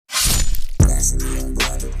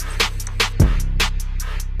Everybody,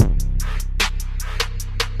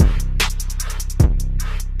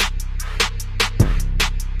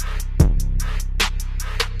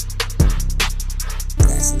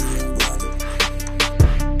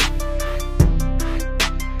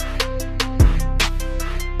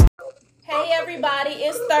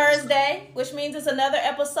 it's Thursday, which means it's another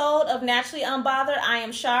episode of Naturally Unbothered. I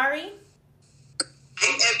am Shari.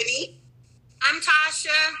 I'm Ebony. I'm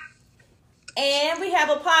Tasha. And we have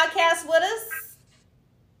a podcast with us.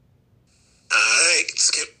 Alright,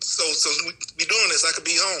 Skip. So we doing this. I could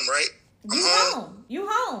be home, right? You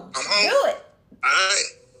home. I'm home. Do it. Alright.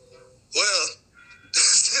 Well,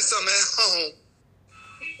 since I'm at home,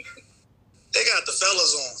 they got the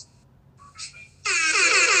fellas on.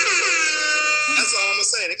 That's all I'm gonna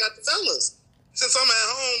say. They got the fellas. Since I'm at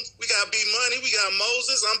home, we got B Money, we got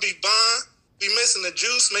Moses, I'm B Bond. We missing the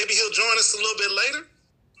Juice. Maybe he'll join us a little bit later.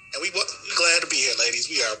 And we glad to be here, ladies.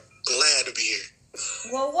 We are glad to be here.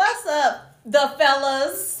 Well, what's up, the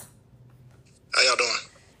fellas? How y'all doing?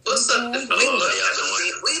 What's up, the fellas? We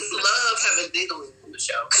love having Diggly on the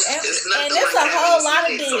show. And it's a whole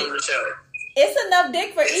lot of dick. It's enough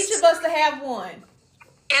dick for each of us to have one.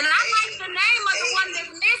 And I like the name of the one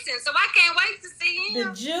that's missing, so I can't wait to see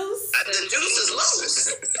him. The Juice. The Juice is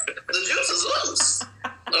loose. The Juice is loose.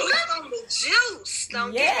 Okay. The Juice.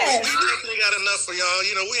 Don't yes. get We definitely got enough for y'all.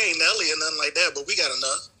 You know, we ain't Nelly or nothing like that, but we got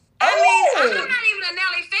enough. I mean, I'm not even a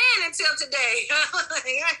Nelly fan until today.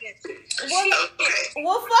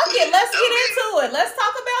 Well, fuck it. Let's get into it. Let's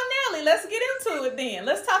talk about Nelly. Let's get into it then.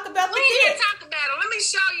 Let's talk about the We dick. need to talk about it. Let me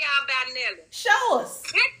show y'all about Nelly. Show us.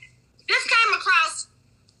 This came across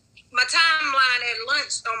my timeline at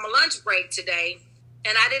lunch, on my lunch break today,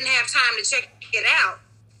 and I didn't have time to check it out,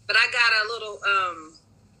 but I got a little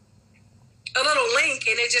link,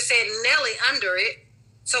 and it just said Nelly under it.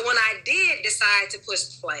 So when I did decide to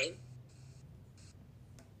push play,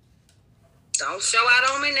 don't show out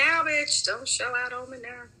on me now, bitch. Don't show out on me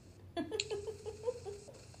now.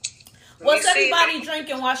 What's everybody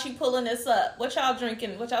drinking while she pulling this up? What y'all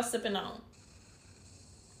drinking? What y'all sipping on?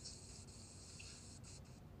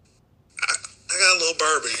 I got a little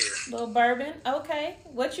bourbon here. Little bourbon? Okay.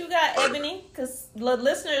 What you got, Ebony? Because the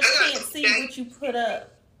listeners can't see what you put up.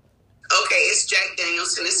 Okay, it's Jack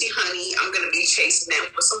Daniel's Tennessee Honey. I'm going to be chasing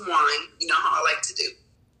that with some wine. You know how I like to do.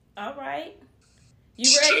 All right.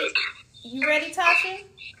 You ready? You ready, Tasha?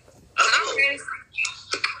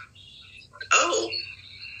 Oh.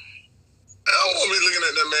 I don't want me looking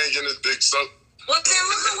at that man getting his dick sucked. Well, then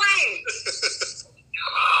look away.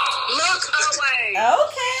 Look away.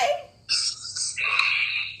 Okay.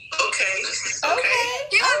 Okay.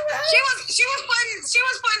 She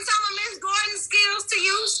was putting some of Miss Gordon's skills to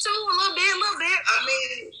use too, a little bit. I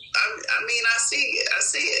see it.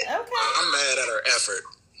 Okay. I'm mad at her effort.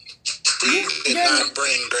 She did not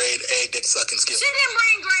bring grade A dick sucking skills. She didn't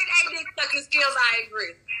bring grade A dick sucking skills, I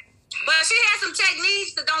agree. But she had some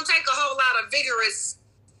techniques that don't take a whole lot of vigorous.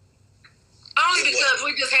 Only because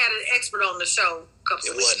we just had an expert on the show.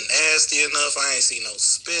 It wasn't nasty enough. I ain't see no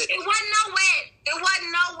spit. It wasn't no wet.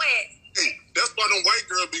 Hey, that's why them white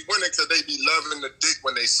girls be winning, because they be loving the dick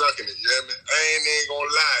when they sucking it. You hear me? I ain't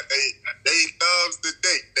gonna lie. They loves the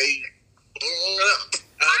dick. We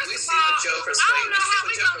see what Joe persuaded. I don't know how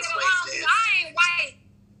we gonna get along. I ain't white,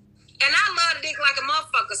 and I love the dick like a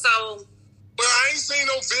motherfucker. So. Well, I ain't seen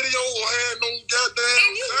no video or had no goddamn.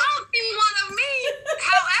 And you won't be one of me.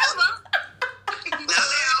 However, now,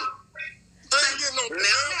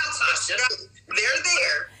 Tasha, they're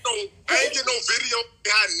there. No, I ain't get no video.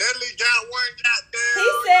 Got Nelly got one goddamn. He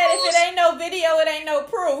said if it ain't no video, it ain't no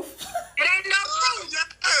proof. It ain't no proof. Yeah,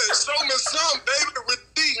 show me some, baby, with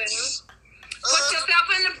these. Put yourself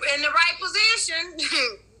in the right position.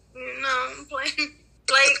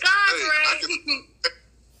 Play contract.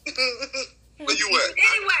 Where you at?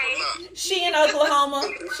 Anyway. She in Oklahoma.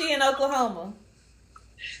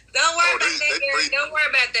 Don't worry about that girl. Don't worry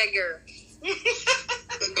about that girl.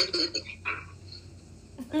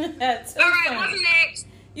 That's so all right, funny. what's next?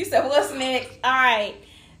 You said what's next? All right.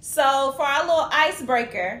 So for our little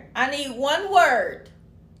icebreaker, I need one word.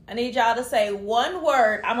 I need y'all to say one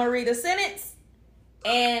word. I'm gonna read a sentence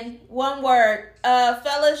and one word.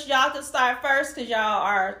 Fellas, y'all can start first because y'all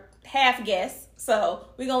are half guests. So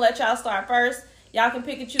we're gonna let y'all start first. Y'all can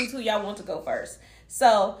pick and choose who y'all want to go first.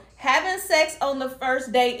 So having sex on the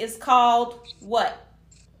first date is called what?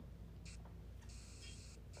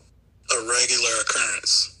 A regular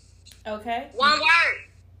occurrence. Okay. One word.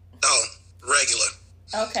 Oh, regular.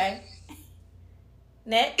 Okay.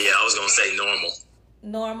 Next. Yeah, I was gonna say normal.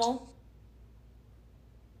 Normal.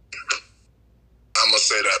 I'm gonna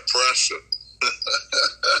say that pressure.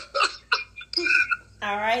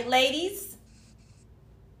 All right, ladies.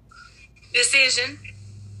 Decision.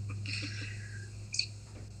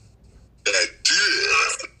 That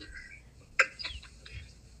dick.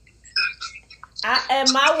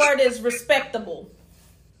 And my word is respectable.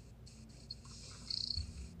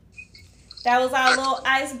 That was our little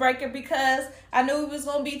icebreaker because I knew we was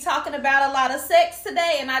going to be talking about a lot of sex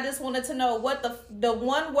today, and I just wanted to know what the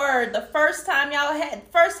one word, the first time y'all had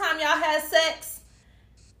sex,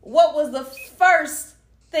 what was the first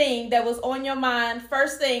thing that was on your mind,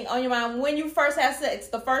 first thing on your mind when you first had sex,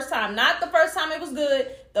 the first time, not the first time it was good,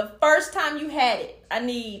 the first time you had it. I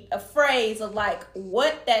need a phrase of like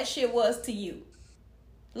what that shit was to you.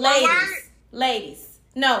 Ladies.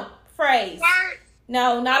 No, phrase. Word?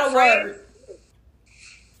 No, not a word.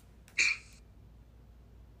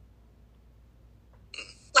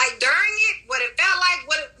 Like during it, what it felt like.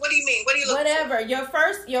 What do you mean? What do you look Whatever. for?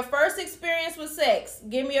 Your first experience with sex.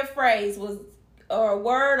 Give me a phrase, or a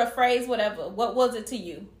word, a phrase, whatever. What was it to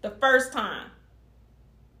you the first time?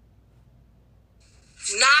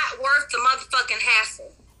 Not worth the motherfucking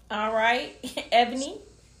hassle. All right, Ebony.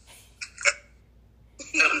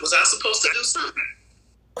 Was I supposed to do something?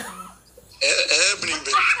 Ebony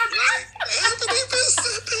been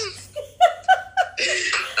sipping.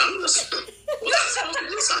 Was I supposed to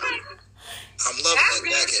do something? I'm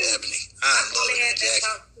loving that jacket, Ebony. I'm loving that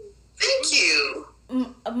jacket. Thank you.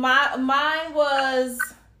 Mine was,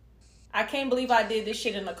 I can't believe I did this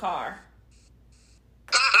shit in the car.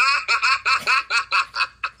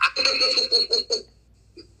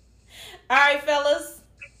 All right, fellas.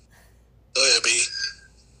 Go ahead, B.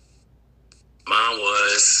 Mine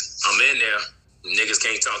was, I'm in there. Niggas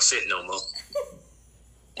can't talk shit no more.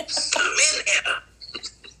 I'm in there.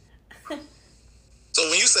 So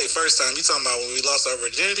when you say first time, you talking about when we lost our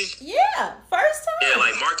virginity? Yeah, first time. Yeah,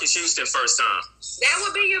 like Marcus Houston first time. That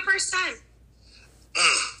would be your first time.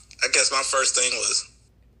 I guess my first thing was,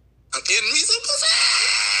 I'm getting me some pussy.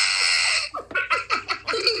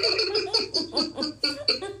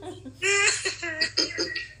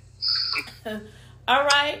 All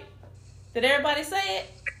right. Did everybody say it?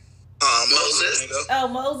 Moses. Oh,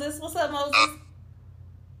 Moses. What's up, Moses?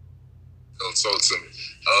 Don't talk to me.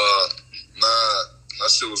 That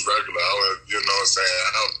shit was regular. I was, you know what I'm saying?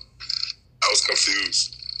 I was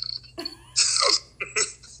confused. I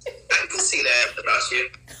can see that about you.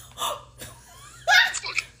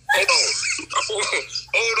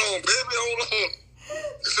 Hold on, baby, hold on.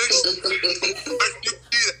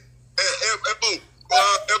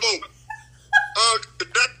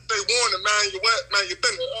 That they warning, man. You wet, man. You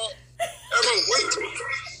been wait.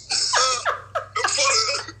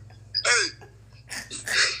 Hey,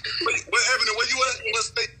 where Ebony? Where you at? What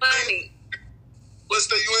state? Funny. What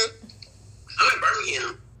state you in? I'm in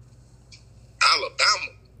Birmingham. Alabama.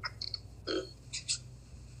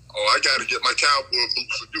 Oh, I gotta get my cowboy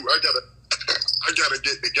boots for you. I gotta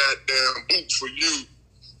get the goddamn boots for you.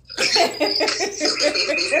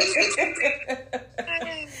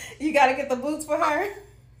 You gotta get the boots for her?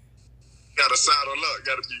 Gotta saddle up.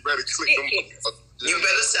 Gotta be ready to click them. You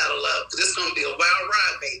better saddle up. This is gonna be a wild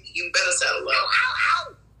ride, baby. You better saddle up.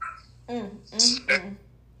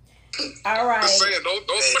 All right. I'm saying, don't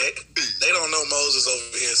they don't know Moses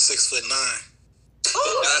over here is 6'9".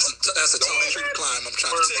 That's a tall tree to climb. I'm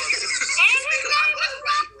trying to tell you.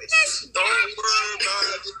 Don't worry about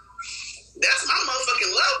it. That's my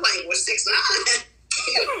motherfucking love language, 6'9".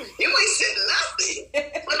 You ain't said nothing.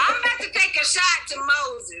 I'm about to take a shot to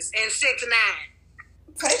Moses and 6'9".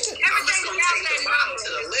 I'm just gonna take the bottom to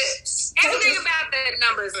the lips. Everything about that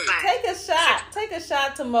number is fine. Take a shot. Take a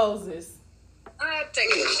shot to Moses. I'll take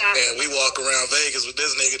a shot. And we walk around Vegas with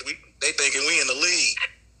this nigga. They thinking we in the league.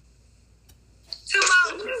 To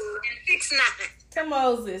Moses and 6'9". To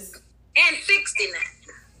Moses. And 69.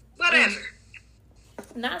 Whatever.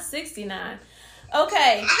 Not 69.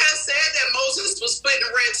 Okay. I had said that Moses was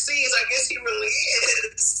splitting Red Seas. I guess he really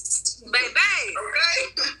is. Baby. Okay.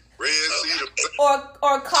 Red Sea.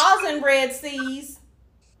 Or causing Red Seas.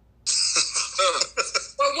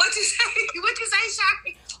 Well, what you say? What you say,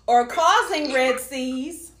 Shari? Or causing Red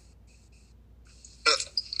Seas.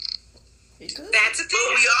 That's a But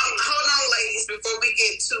thing. we all hold on, ladies, before we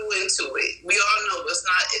get too into it. We all know it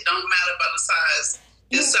don't matter about the size,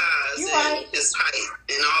 his size and right. his height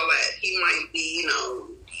and all that. He might be,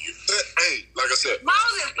 Hey, like I said.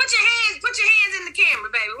 Moses, put your hands in the camera,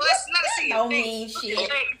 baby. Let's see your Don't mean fingers. shit.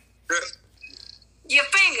 Your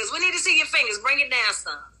fingers. We need to see your fingers. Bring it down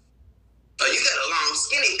some. Oh, you got a long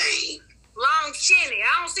skinny thing. Long skinny.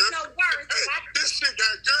 I don't see no girth. Hey, this shit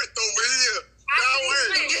got girth over here. I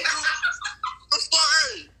see The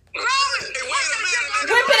fuck? Robin. Hey, why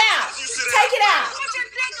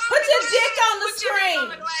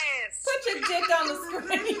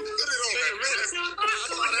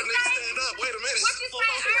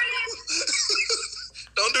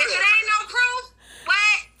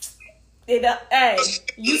Hey,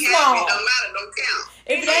 you small. It don't matter, don't count.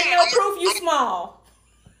 If it ain't no proof, you small.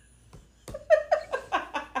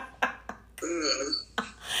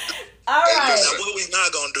 All right. Now, what we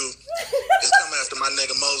not gonna do is come after my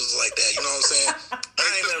nigga Moses like that. You know what I'm saying?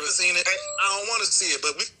 I ain't never seen it. I don't want to see it,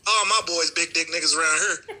 but all my boys big dick niggas around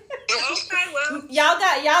here. Okay, well.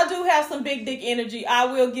 Y'all do have some big dick energy. I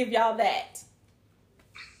will give y'all that.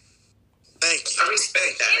 Thank you. I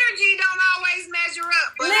respect that. Energy don't always measure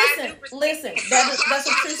up. But Listen. That's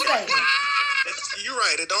a true statement. You're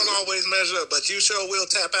right. It don't always measure up, but you sure will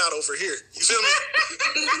tap out over here. You feel me?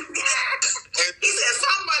 He said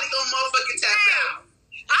somebody gonna motherfucking tap out.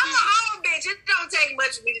 I'm a whole bitch. It don't take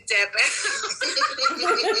much for me to tap out.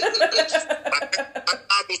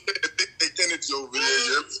 I was saying the big energy over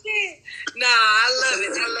here. Nah, I love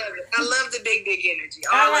it. I love the big dick energy.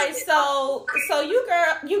 All right, so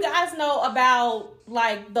you guys know about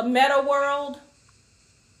like the meta world,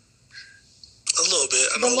 A little bit.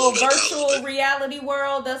 I the know little a little bit virtual about it. reality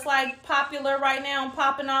world that's like popular right now and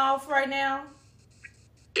popping off right now.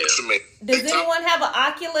 What you mean? Does anyone have an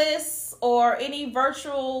Oculus or any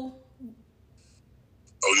virtual?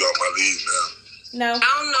 Oh, you on my lead now. No. I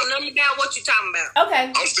don't know nothing about what you're talking about. Okay.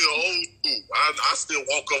 I'm still old school. I still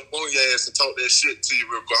walk up on your ass and talk that shit to you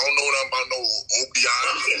real quick. I don't know nothing about no I'm OBI.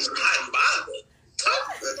 getting hot and bothered.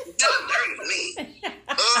 Talk dirty to me.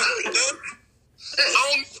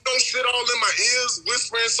 I don't shit all in my ears,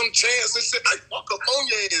 whispering some chants and shit. I walk up on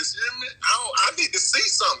your ass, you hear me? I need to see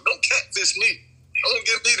something. Don't catfish me. Don't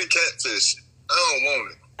give me the catfish. I don't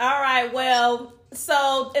want it. All right. Well,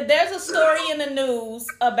 so there's a story in the news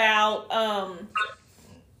about on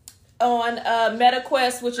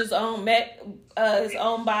MetaQuest, which is owned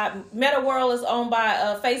by MetaWorld, is owned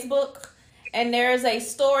by Facebook, and there is a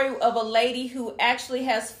story of a lady who actually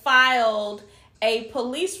has filed a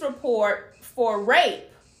police report for rape,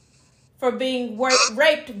 for being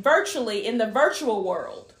raped virtually in the virtual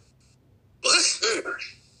world. What?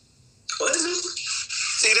 What is it?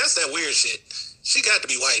 See, that's that weird shit. She got to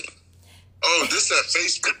be white. Oh, this that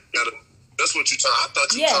Facebook. That's what you talking. I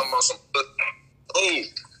thought you Yes. talking about some. Oh,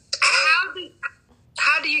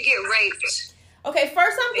 How do you get raped? Okay,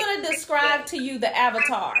 first I'm going to describe to you the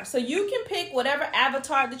avatar. So you can pick whatever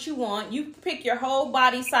avatar that you want. You pick your whole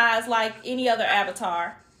body size like any other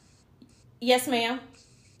avatar. Yes, ma'am.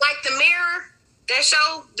 Like the Mirror, that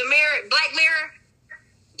show, the Mirror, Black Mirror.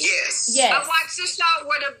 Yes. Yes. I watched this show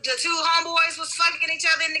where the two homeboys was fucking each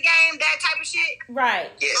other in the game, that type of shit. Right.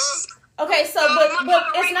 Yes. Okay, so but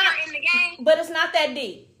it's not in the game. but it's not that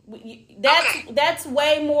deep. That's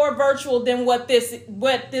way more virtual than what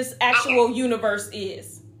this actual universe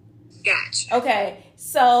is. Gotcha. Okay.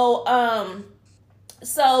 So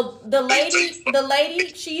the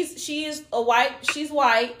lady she's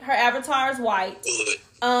white. Her avatar is white. Good.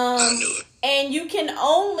 I knew it. And you can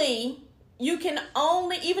only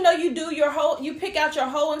even though you pick out your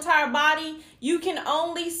whole entire body, you can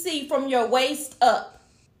only see from your waist up.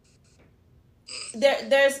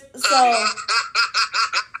 There's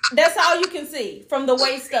that's all you can see from the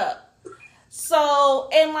waist up. So,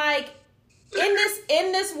 and like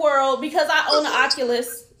in this world, because I own an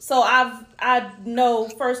Oculus, so I know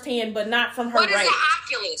firsthand, but not from her What is rape. an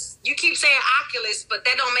Oculus? You keep saying Oculus, but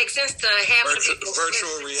that don't make sense to half the people.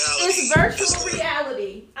 Virtual reality. It's virtual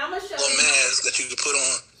reality. I'm gonna show Little you. mask that you can put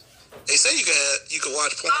on. They say you can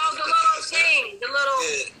watch porn. Oh, the little thing, the little.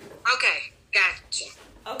 Yeah. Okay, gotcha.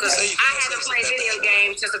 Okay. Say you I can haven't watch played that video back.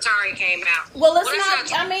 games since Atari came out. Well, it's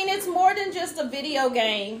that's not. I mean, it's more than just a video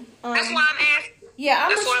game. That's why I'm asking. Yeah,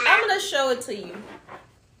 That's what I'm I'm gonna show it to you.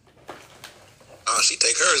 Oh, she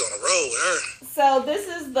take hers on the road with her. So this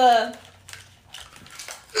is the.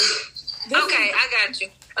 Okay, I got you.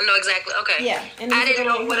 I know exactly. Okay. Yeah, and I these are didn't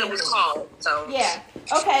the know what it little was things. called. So Yeah.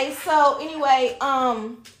 Okay. So anyway,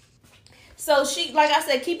 so she, like I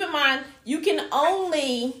said, keep in mind you can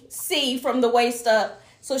only see from the waist up.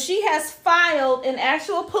 So she has filed an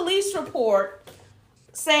actual police report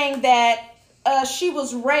saying that she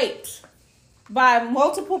was raped by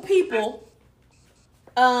multiple people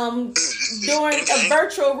during a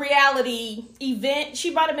virtual reality event.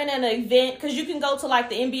 She might have been in an event because you can go to like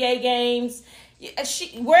the NBA games.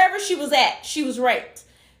 Wherever she was at, she was raped.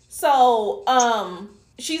 So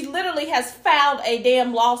she literally has filed a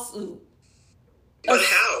damn lawsuit. But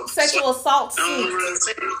how? Sexual assault I don't suit.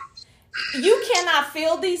 understand. You cannot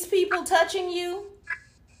feel these people touching you.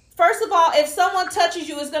 First of all, if someone touches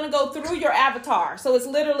you, it's going to go through your avatar. So it's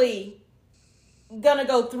literally going to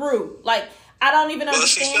go through. Like, I don't even Well,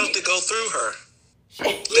 she understand felt it go through her. You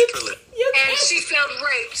Literally. and can't. she felt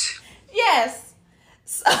raped. Yes.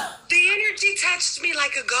 So, The energy touched me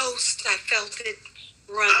like a ghost. I felt it.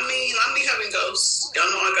 I mean, I be having ghosts. Y'all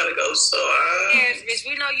know I got a ghost, so Yes, bitch,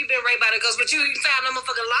 we know you've been raped by the ghost, but you filed no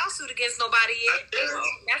motherfucking lawsuit against nobody yet.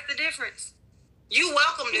 That's the difference. You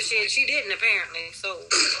welcomed the shit. She didn't, apparently, so.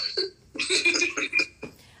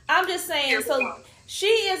 I'm just saying, so she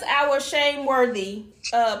is our shame-worthy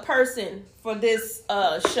person for this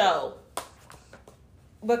show.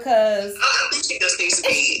 Because I think she just needs to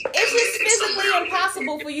be. it's just physically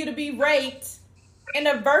impossible for you to be raped in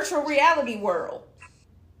a virtual reality world.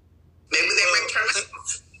 Maybe they raped her.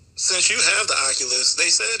 Since you have the Oculus, they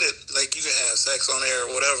said that like you can have sex on air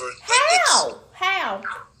or whatever. How?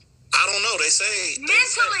 I don't know. They say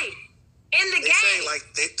Mentally, in the They game. say like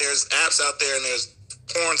there's apps out there and there's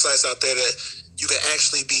porn sites out there that you can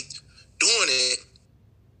actually be doing it,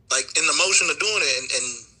 like in the motion of doing it,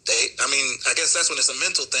 and they, I mean, I guess that's when it's a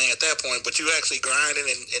mental thing at that point, but you actually grinding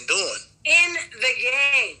and doing. In the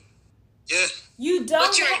game. Yeah. You don't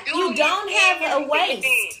But you're you doing don't it have a in the waist.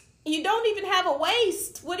 game. You don't even have a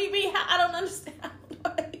waist. What do you mean? I don't understand.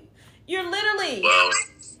 You're literally. Well,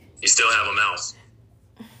 you still have a mouth.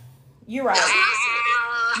 You're right.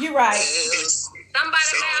 You're right. Yes. Somebody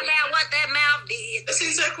found out what that mouth did. That's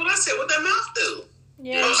exactly what I said. What that mouth do?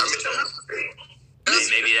 Yeah.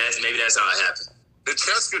 Maybe that's how it happened. The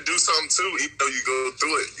chest could do something too, even though you go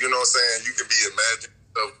through it. You know what I'm saying? You can be imagining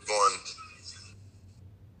stuff going.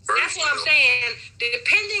 That's what I'm saying.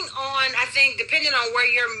 Depending on where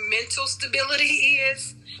your mental stability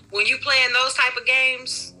is when you playing those type of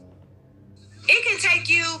games, it can take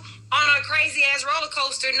you on a crazy ass roller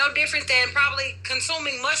coaster, no different than probably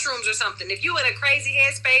consuming mushrooms or something. If you in a crazy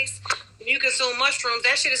headspace and you consume mushrooms,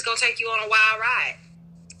 that shit is gonna take you on a wild ride.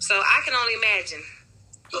 So I can only imagine.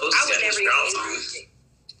 I would never even eat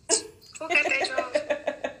it. Who got that drum?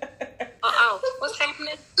 What's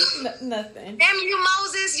happening? Nothing. Damn you,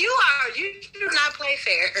 Moses! You do not play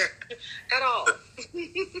fair at all.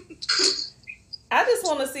 I just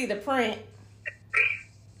want to see the print.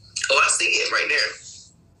 Oh, I see it right there.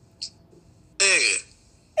 Nigga.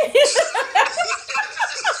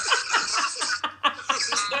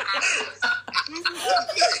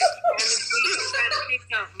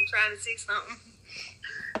 I'm trying to see something.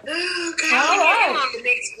 Okay. All Get him right. on the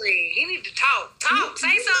big screen. He need to talk.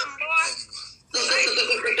 Say something, boy.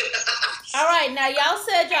 All right. Now, y'all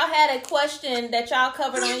said y'all had a question that y'all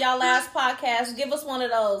covered on y'all last podcast. Give us one of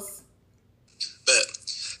those. Bet.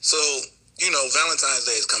 So, Valentine's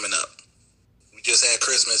Day is coming up. We just had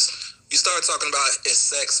Christmas. You start talking about is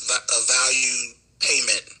sex a value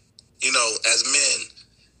payment, as men,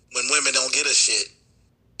 when women don't get a shit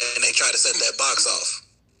and they try to set that box off.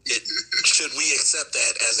 Should we accept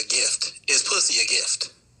that as a gift? Is pussy a gift?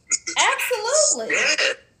 Absolutely.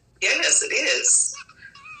 Yeah. Yes, it is.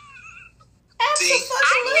 I think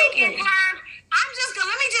in Absolutely. terms,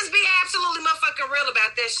 let me just be absolutely motherfucking real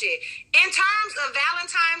about this shit. In terms of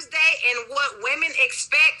Valentine's Day and what women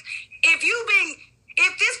expect, if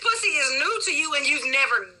this pussy is new to you and you've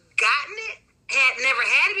never gotten it, never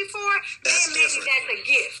had it before, That's then maybe different. that's a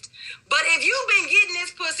gift. But if you've been getting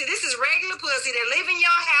this pussy, this is regular pussy that live in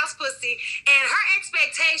your house pussy, and her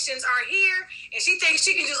expectations are here, and she thinks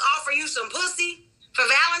she can just offer you some pussy for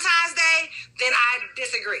Valentine's Day, then I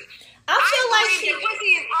disagree. I feel like believe that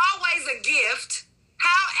pussy is always a gift.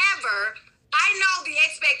 However, I know the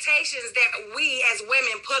expectations that we as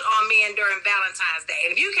women put on men during Valentine's Day.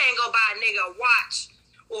 And if you can't go buy a nigga a watch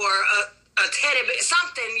or a teddy bear,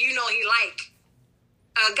 something he like,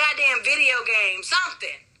 a goddamn video game,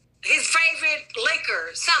 something, his favorite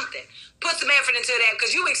liquor, something, put some effort into that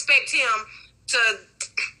because you expect him to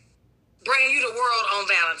bring you the world on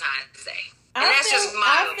Valentine's Day. And I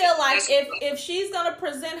feel like if she's gonna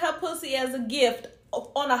present her pussy as a gift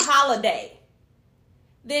on a holiday,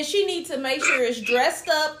 then she needs to make sure it's dressed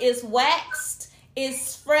up, it's waxed,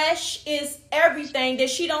 it's fresh, it's everything that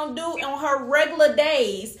she don't do on her regular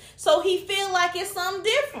days. So he feel like it's something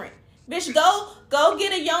different. Bitch, go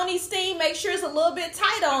get a yoni steam. Make sure it's a little bit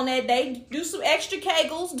tighter on that day. Do some extra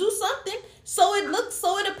kegels. Do something so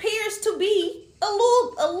it appears to be a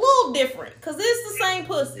little different. Cause it's the same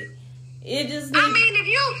pussy. It just. I mean, if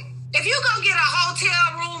you go get a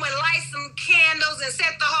hotel room and light some candles and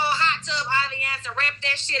set the whole hot tub Alliance and wrap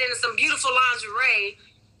that shit into some beautiful lingerie,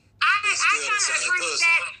 I kind of agree with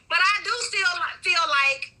that. But I do still feel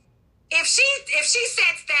like if she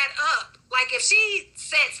sets that up, like if she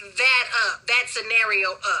sets that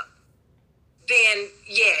scenario up, then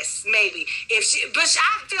yes, maybe. But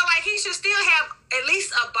I feel like he should still have at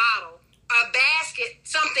least a bottle, a basket,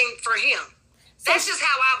 something for him. That's just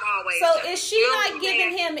how I've always done. So is she not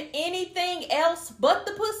giving him anything else but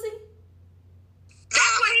the pussy?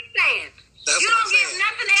 That's what he's saying. You don't give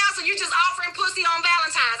nothing else, and you just offering pussy on Valentine's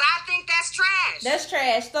That's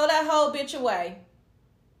trash. Throw that whole bitch away.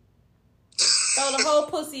 Throw the whole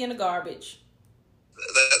pussy in the garbage.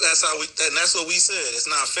 That's what we said. It's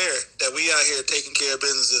not fair that we out here taking care of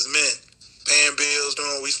business as men, paying bills, doing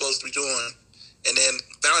what we supposed to be doing, and then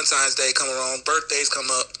Valentine's Day come around, birthdays come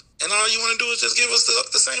up, and all you want to do is just give us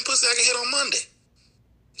the same pussy I can hit on Monday.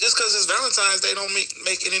 Just because it's Valentine's Day don't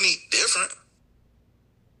make it any different.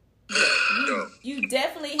 You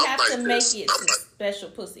definitely have to make it some special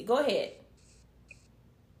pussy. Go ahead.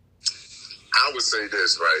 I would say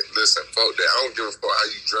this, right? Listen, fuck that. I don't give a fuck how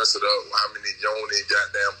you dress it up, how many yoni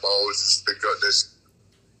goddamn balls you stick up this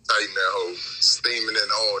tighten that hole, steaming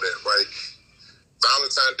and all that, right?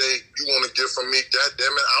 Valentine's Day, you want a gift from me?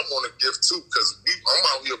 Goddamn it, I want a gift too, because I'm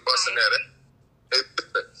out here busting that.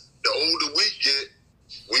 The older we get,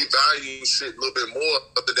 we value shit a little bit more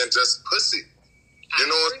other than just pussy. You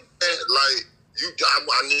know what I'm saying? Like,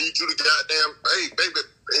 I need you to goddamn, hey, baby,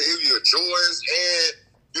 here your Jordans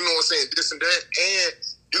and, you know what I'm saying, this and that. And,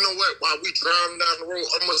 you know what, while we driving down the road,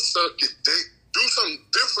 I'm going to suck your dick. Do some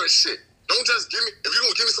different shit. Don't just give me, if you're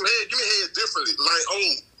going to give me some head, give me head differently. Like,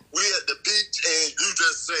 oh, we at the beach and you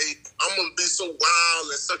just say, I'm going to be so wild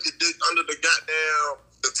and suck your dick under the goddamn,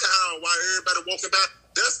 the town while everybody walking by.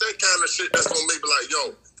 That's that kind of shit that's going to make me like,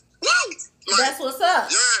 yo, whoa. Like, that's what's up.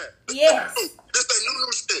 Yeah. Yes. This that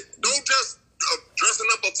new shit. Don't just dressing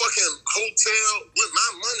up a fucking hotel with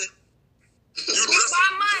my money. With my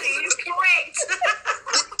money, is correct.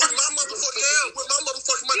 with my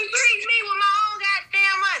motherfucking money. You treat me with my own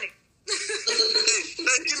goddamn money.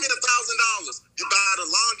 Hey, give me $1,000. You buy the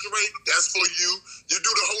lingerie, that's for you. You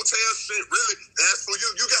do the hotel shit, really, that's for you.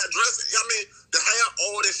 You got dressing, I mean, the hair,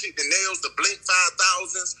 all that shit, the nails, the Blink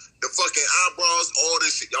 5000s, the fucking eyebrows, all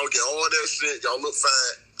this shit. Y'all get all that shit. Y'all look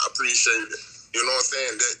fine. I appreciate it. You know what I'm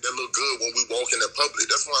saying? That look good when we walk in the public.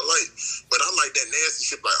 That's what I like. But I like that nasty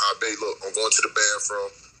shit like, babe, look, I'm going to the bathroom.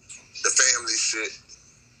 The family shit.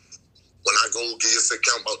 When I go get your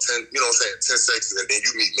count about 10, you know what I'm saying, 10 seconds, and then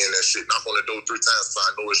you meet me in that shit. Knock on the door 3 times so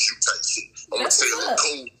I know it's you type shit. I'm going to say a little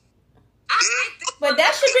cold. But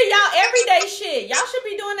that should be y'all everyday shit. Y'all should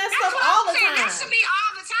be doing that stuff all the time. That should be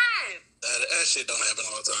all the time. That shit don't happen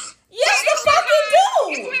all the time. Yes, the fuck it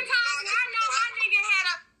do.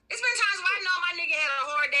 It's been times where I know my nigga had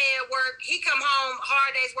a hard day at work. He come home,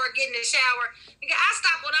 hard day's work, get in the shower. Nigga, I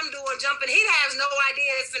stop what I'm doing, jumping. He has no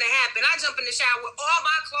idea it's gonna happen. I jump in the shower with all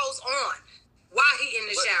my clothes on while he in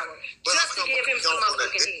the shower, just to give him some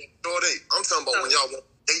motherfucking head. I'm talking about when y'all want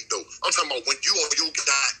date though. I'm talking about when you on your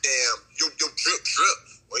goddamn your drip.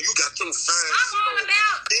 When you got your fine. I'm all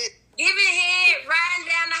about giving head, riding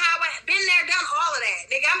down the highway. Been there, done all of that.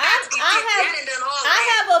 Nigga, I'm about to be done all of that. I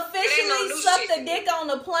have officially sucked the dick on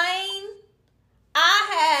the plane.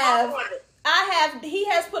 He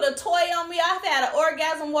has put a toy on me. I've had an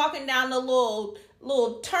orgasm walking down the little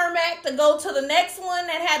tarmac to go to the next one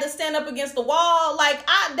that had to stand up against the wall. Like,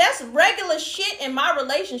 that's regular shit in my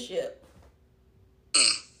relationship.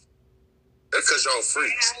 That's because y'all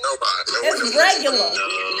freaks. Nobody. It's regular.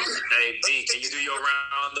 Hey, D, can you do your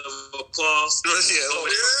round of applause?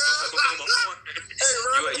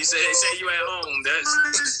 You say they say you at home. That's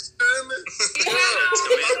regular.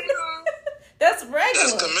 That's right.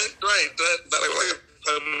 Like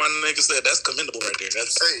my nigga said, that's commendable right there.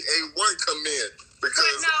 That's one commend because.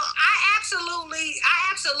 But no, I absolutely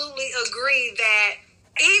agree that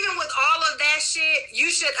even with all of that shit,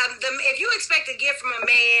 you should. If you expect a gift from a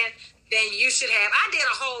man, then you should have. I did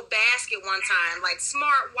a whole basket one time, like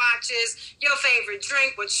smart watches, your favorite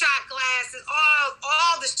drink with shot glasses,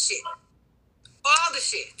 all the shit.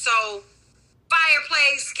 So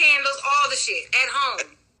fireplace, candles, all the shit at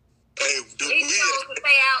home. Hey, he chose to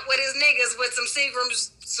stay out with his niggas with some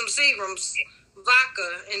Seagram's vodka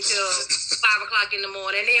until 5 o'clock in the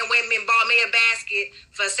morning. And then went and bought me a basket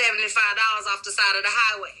for $75 off the side of the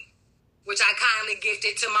highway, which I kindly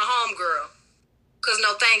gifted to my homegirl. Cause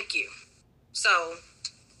no thank you. So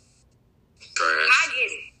I get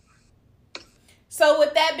it. So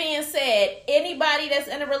with that being said, anybody that's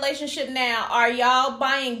in a relationship now, are y'all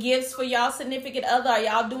buying gifts for y'all significant other? Are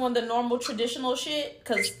y'all doing the normal traditional shit?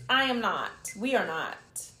 Because I am not. We are not.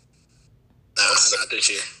 Nah, not this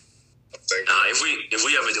year. If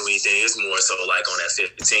we ever do anything, it's more so like on that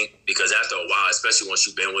 15th, because after a while, especially once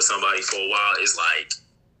you've been with somebody for a while, it's like,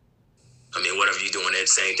 I mean, whatever you're doing, that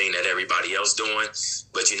same thing that everybody else doing.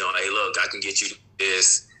 But you know, hey, look, I can get you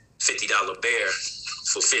this $50 bear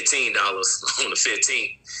for $15 on the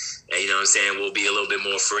 15th. And you know what I'm saying? We'll be a little bit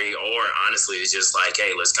more free. Or honestly, it's just like,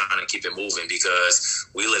 hey, let's kind of keep it moving because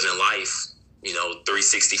we live in life. You know,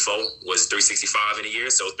 364 was 365 in a year.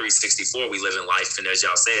 So 364, we live in life. And as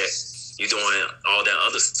y'all said, you're doing all that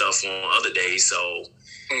other stuff on other days. So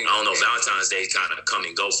I don't know. Valentine's Day kind of come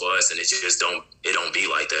and go for us, and it just don't be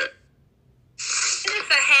like that. And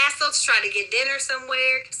it's a hassle to try to get dinner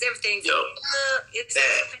somewhere because everything's it's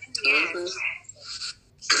I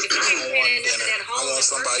want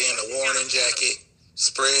somebody in a Warning jacket,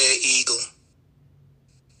 spread eagle,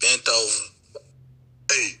 bent over.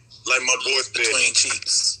 Hey, like my boy said, between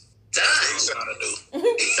cheeks. Done. That's what I'm trying to do.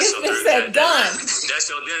 It said done. That's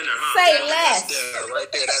your dinner, huh? Say less. That's dinner right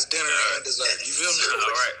there. That's dinner and dessert. You feel me? All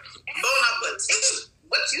right. Bon appetit.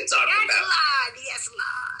 What you talking about? Yes,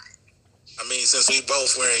 Lord. I mean, since we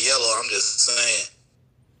both wearing yellow, I'm just saying.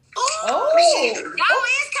 Oh. Y'all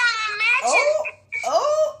is kind of matching.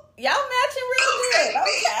 Oh, y'all matching real good.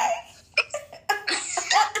 Okay.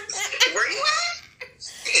 Where you at?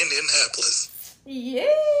 Indianapolis. Yes.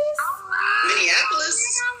 All right. Minneapolis?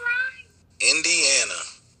 All right. Indiana.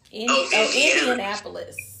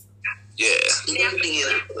 Indianapolis. Yeah.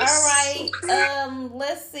 Indianapolis. All right.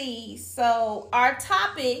 Let's see. So our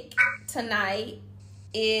topic tonight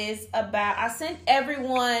is about. I sent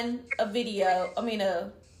everyone a video. I mean,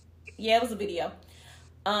 it was a video.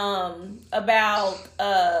 About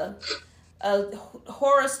a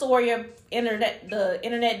horror story of the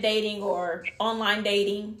internet dating or online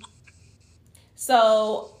dating.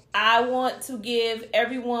 So I want to give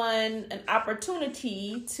everyone an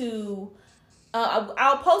opportunity to.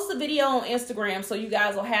 I'll post the video on Instagram so you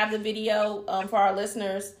guys will have the video for our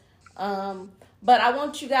listeners. But I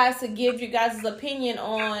want you guys to give your guys' opinion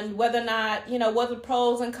on whether or not, what the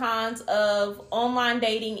pros and cons of online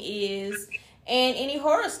dating is and any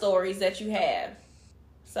horror stories that you have.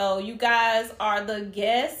 So you guys are the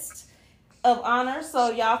guest of honor. So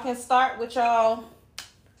y'all can start with y'all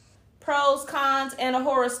pros, cons, and a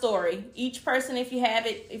horror story. Each person, if you have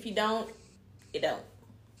it. If you don't, you don't.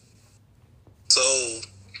 So,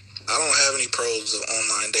 I don't have any pros of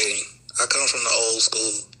online dating. I come from the old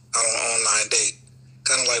school. I don't online date.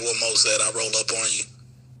 Kind of like what Mo said, I roll up on you.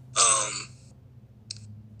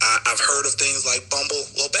 I've heard of things like Bumble.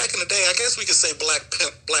 Well, back in the day, I guess we could say Black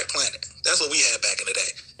Planet. That's what we had back in the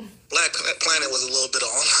day. Black Planet was a little bit of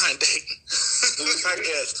online dating, I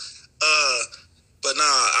guess. But nah,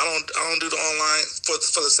 I don't do the online for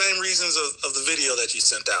the same reasons of the video that you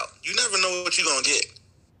sent out. You never know what you're gonna get.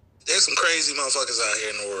 There's some crazy motherfuckers out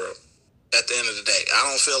here in the world. At the end of the day, I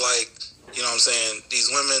don't feel like, you know what I'm saying, these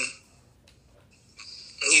women,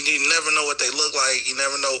 you never know what they look like. You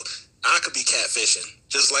never know. I could be catfishing,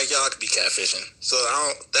 just like y'all could be catfishing. So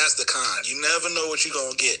that's the con. You never know what you're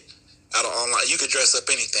going to get out of online. You could dress up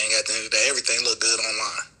anything at the end of the day. Everything look good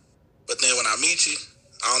online. But then when I meet you,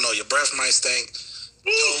 I don't know, your breath might stink.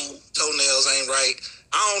 Toenails ain't right.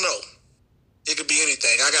 I don't know. It could be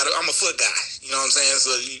anything. I'm a foot guy. You know what I'm saying?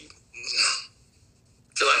 So you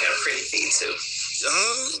feel like I got pretty feet too.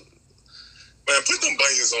 Man, put them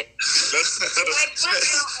bangers on.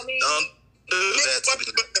 Don't do that. Let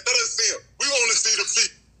us see them. We want to see the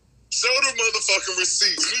feet. Show the motherfucking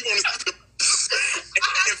receipts. We want to see the.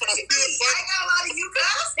 If I still I got a lot of you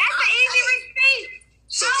guys. That's an easy receipt.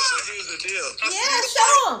 So here's the deal. Yeah,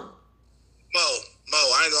 show them. Mo,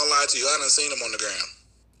 I ain't gonna lie to you. I done seen them on the ground.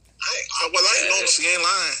 I ain't know She ain't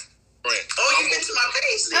lying. Right. Oh, you been to my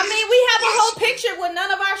page? I mean, we have a whole picture with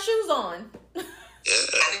none of our shoes on. Yeah.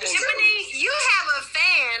 Tiffany, you have a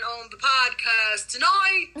fan on the podcast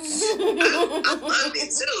tonight. I love it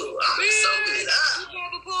too. I'm soaking it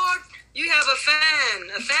up. You have a fan.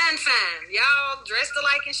 Y'all dressed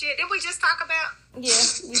alike and shit. Did we just talk about? Yeah,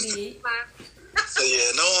 we did. So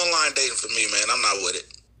yeah, no online dating for me, man. I'm not with it.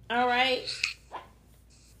 All right.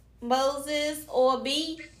 Moses or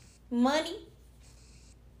B, money.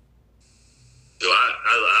 Yo,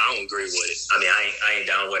 I don't agree with it. I mean, I ain't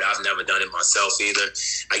down with it. I've never done it myself either.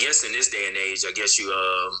 I guess in this day and age, I guess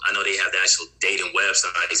I know they have the actual dating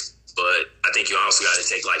websites, but I think you also got to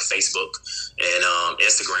take like Facebook and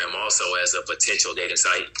Instagram also as a potential dating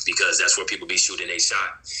site because that's where people be shooting a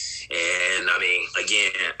shot. And I mean,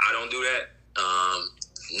 again, I don't do that.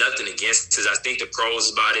 Nothing against it. I think the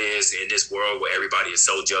pros about it is in this world where everybody is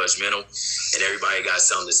so judgmental and everybody got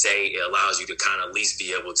something to say, it allows you to kind of at least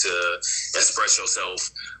be able to express yourself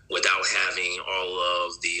without having all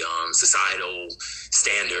of the societal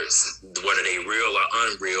standards, whether they real or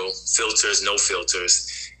unreal, filters, no filters,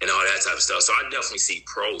 and all that type of stuff. So I definitely see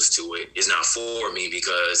pros to it. It's not for me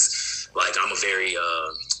because like I'm a very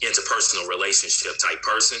interpersonal relationship type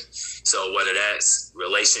person. So whether that's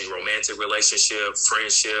romantic relationship,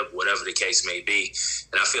 friendship, whatever the case may be.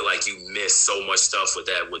 And I feel like you miss so much stuff with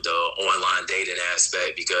that, with the online dating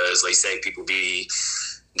aspect, because they say people be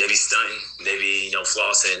they be stunting, they be, you know,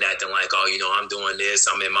 flossing and acting like, oh, you know, I'm doing this,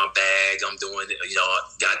 I'm in my bag, I'm doing, you know,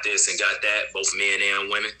 got this and got that, both men and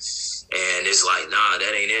women. And it's like, nah,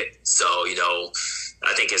 that ain't it. So, you know,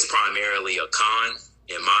 I think it's primarily a con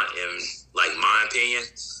in my opinion.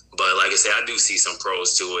 But like I said, I do see some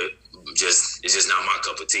pros to it. It's just not my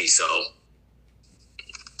cup of tea. So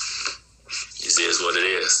it is what it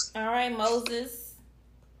is. All right, Moses.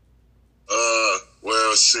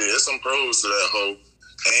 Well, shit, there's some pros to that hoe,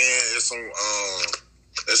 and it's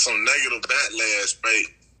some negative backlash, right?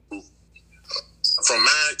 From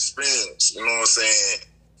my experience, you know what I'm saying?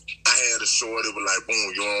 I had a short, it was like,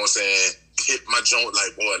 boom, you know what I'm saying? Hit my joint,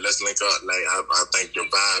 like, boy, let's link up. Like, I think your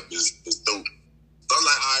vibe is dope. So I'm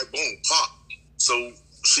like, all right, boom, pop. So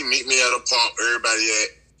she meet me at a park, everybody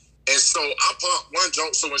at. And so I popped one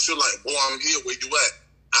joint, so when she was like, boy, I'm here, where you at?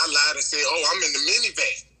 I lied and said, oh, I'm in the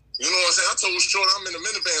minivan. You know what I'm saying? I told Short I'm in the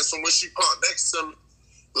minivan, so when she parked next to me,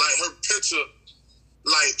 like, her picture,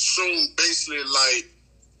 like, showed basically, like,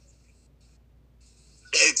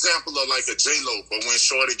 an example of, like, a J-Lo. But when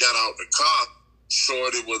Shorty got out the car,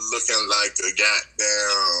 Shorty was looking like a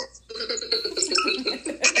goddamn...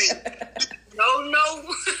 No.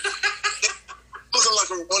 Looking like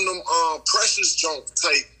one of them Precious junk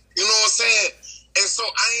type. You know what I'm saying? And so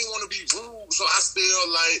I ain't want to be rude, so I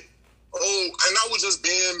still, like, oh, and I was just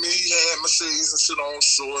being me, had my shades and shit on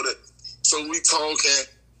Shorty. So we talking,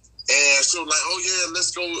 and she was like, oh, yeah,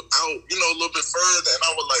 let's go out, you know, a little bit further. And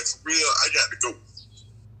I was like, for real, I got to go.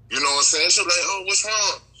 You know what I'm saying? She was like, oh, what's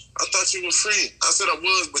wrong? I thought you were free. I said I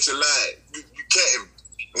was, but you lied. You can't.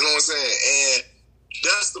 You know what I'm saying? And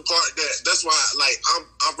that's the part that's why, like,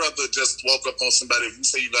 I'd rather just walk up on somebody. If you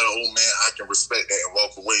say you got an old man, I can respect that and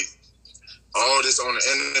walk away. All this on the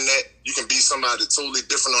internet, you can be somebody totally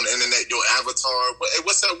different on the internet. Your avatar.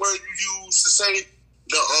 What's that word you use to say?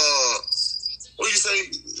 What do you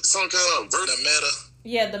say? Some kind of meta.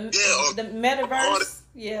 Yeah, the metaverse.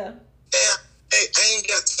 Yeah. Yeah. Hey, I ain't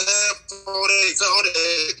got time for all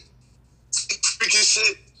that freaking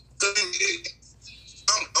shit.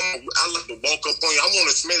 I like to walk up on you. I want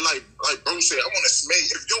to smell like bro said. I want to smell.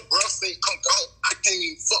 If your breath think I'm gone, I can't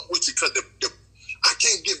even fuck with you because I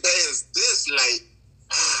can't get bad as this. Like,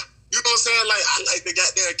 you know what I'm saying? Like, I like to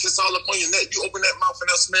goddamn kiss all up on your neck. You open that mouth and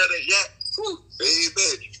I smell that yak. Whew,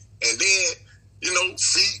 baby. And then, you know,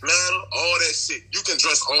 feet matter, all that shit. You can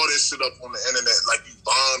dress all that shit up on the internet like you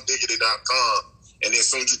bombdiggity.com. And then as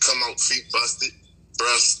soon as you come out, feet busted,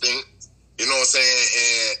 breath stink. You know what I'm saying?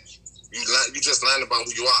 And you just lying about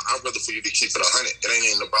who you are. I'd rather for you to keep it 100. It ain't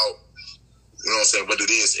even about, you know what I'm saying, what it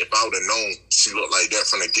is. If I would have known she looked like that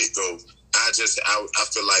from the get-go, I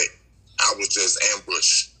feel like I was just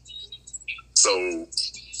ambushed. So,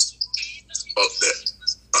 fuck that.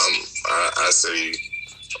 I say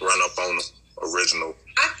run up on the original.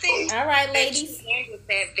 I think all right, ladies.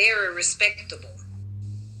 That very respectable.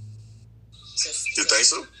 You think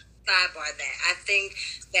so? Sidebar that. I think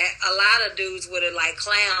that a lot of dudes would have like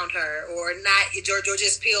clowned her or not, or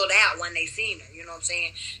just peeled out when they seen her. You know what I'm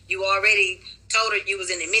saying? You already told her you was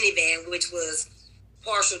in the minivan, which was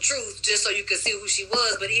partial truth, just so you could see who she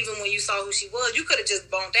was. But even when you saw who she was, you could have just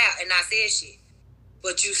bumped out and not said shit.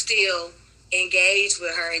 But you still engaged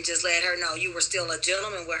with her and just let her know you were still a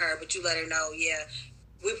gentleman with her. But you let her know, yeah,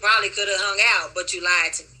 we probably could have hung out, but you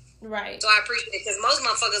lied to me. Right. So I appreciate it because most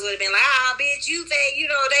motherfuckers would have been like, bitch, you think, you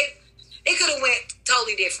know, they could have went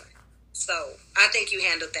totally different. So I think you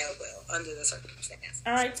handled that well under the circumstance.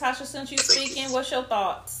 All right, Tasha, since you're speaking, what's your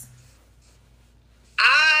thoughts?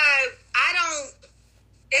 I don't,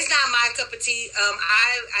 it's not my cup of tea.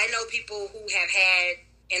 I know people who have had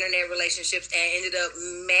internet relationships and ended up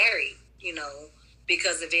married, you know,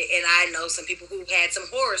 because of it. And I know some people who had some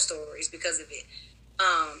horror stories because of it.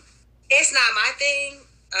 It's not my thing.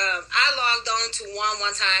 I logged on to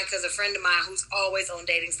one time because a friend of mine who's always on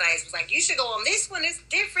dating sites was like, you should go on this one, it's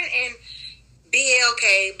different, and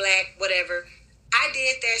BLK, black, whatever. I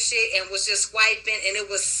did that shit and was just swiping, and it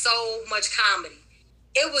was so much comedy.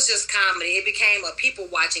 It was just comedy. It became a people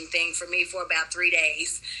watching thing for me for about 3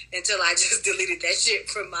 days until I just deleted that shit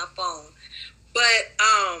from my phone. But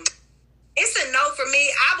it's a no for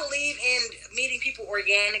me. I believe in meeting people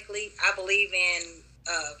organically. I believe in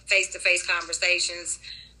face-to-face conversations.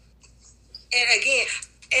 And again,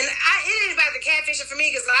 it ain't about the catfishing for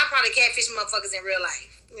me because I probably catfish motherfuckers in real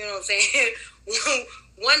life. You know what I'm saying?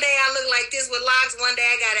 One day I look like this with locks. One day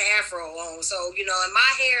I got an afro on. So, you know, and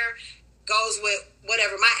my hair goes with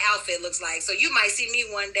whatever my outfit looks like. So you might see me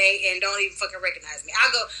one day and don't even fucking recognize me.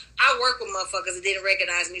 I work with motherfuckers that didn't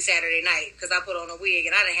recognize me Saturday night because I put on a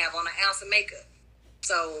wig and I didn't have on an ounce of makeup.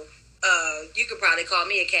 So you could probably call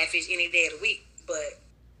me a catfish any day of the week. But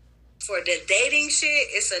for the dating shit,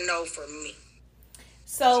 it's a no for me.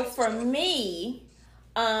 So for me,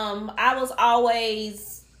 I was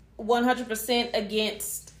always 100%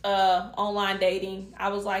 against online dating. I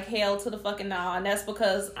was like, hell to the fucking no. And that's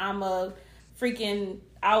because I'm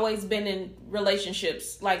always been in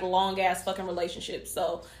relationships, like long ass fucking relationships.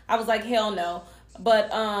 So I was like, hell no.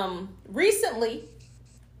 But recently,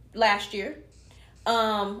 last year,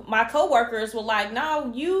 my coworkers were like,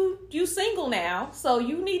 no, you single now, so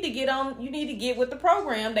you need to get with the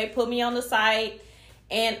program. They put me on the site,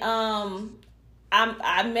 and I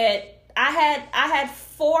had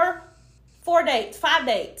five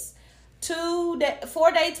dates,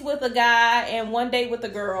 4 dates with a guy and 1 date with a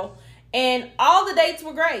girl, and all the dates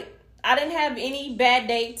were great. I didn't have any bad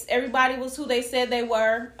dates. Everybody was who they said they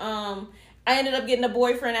were. I ended up getting a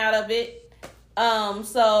boyfriend out of it.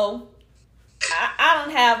 So I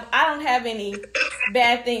don't have any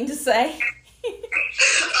bad thing to say.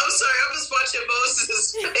 I'm sorry, I was watching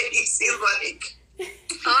Moses' face. He's like,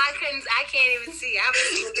 I can't even see. I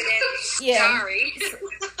was looking at Sorry.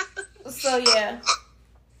 So yeah.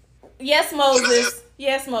 Yes, Moses.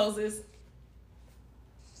 Yes, Moses.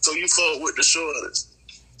 So you fought with the shortest?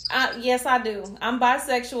 Yes, I do. I'm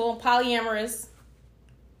bisexual, polyamorous.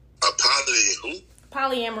 Who?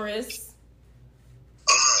 Polyamorous.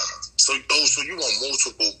 So you want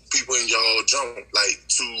multiple people in y'all jump, like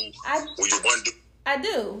two, or you one dude? I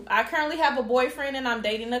do. I currently have a boyfriend and I'm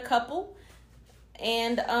dating a couple.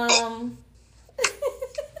 And, Hold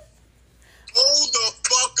the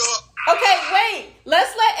fuck up. Okay, wait.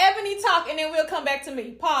 Let's let Ebony talk and then we'll come back to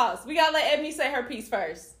me. Pause. We gotta let Ebony say her piece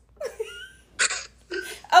first.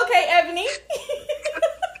 Okay, Ebony.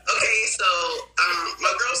 okay, so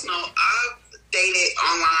my girls know I've dated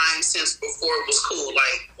online since before it was cool.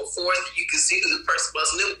 Like before you could see who the person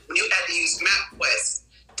was. When you had to use MapQuest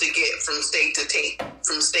to get from state to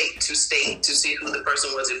state to see who the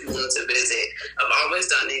person was if you wanted to visit. I've always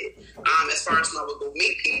done it. As far as when I would go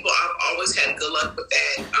meet people, I've always had good luck with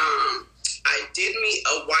that. I did meet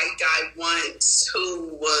a white guy once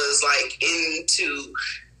who was like into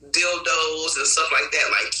dildos and stuff like that.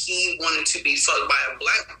 Like he wanted to be fucked by a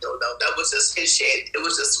black dildo. That was just his shit. It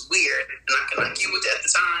was just weird, and I couldn't get with it at the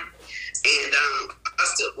time. And I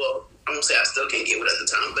won't say I still can't get with it at the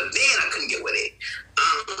time, but then I couldn't get with it.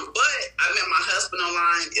 But I met my husband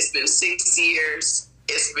online. It's been 6 years.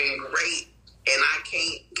 It's been great, and I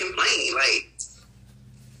can't complain. Like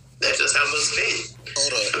that's just how it's been.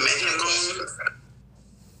 Hold on. I met him on.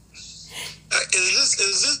 Is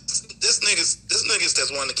this niggas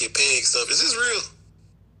that's wanting to get pegged stuff? Is this real?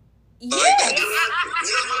 Yeah. That was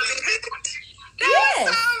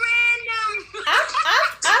so random.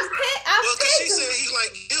 Well, because she said he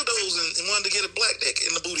like dildos and wanted to get a black dick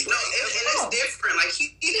in the booty. No, and it's different. Like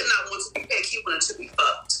he did not want to be pegged. He wanted to be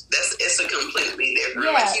fucked. It's a completely different.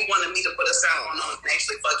 Yeah. Like he wanted me to put a sound on and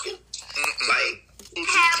actually fuck him. Like I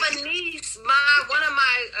have a niece.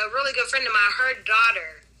 A really good friend of mine. Her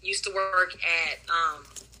daughter used to work at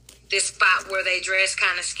this spot where they dress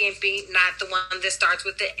kind of skimpy. Not the one that starts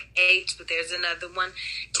with the H, but there's another one.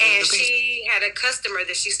 And she had a customer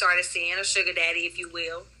that she started seeing, a sugar daddy, if you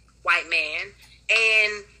will, white man.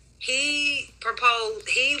 And he proposed,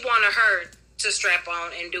 he wanted her to strap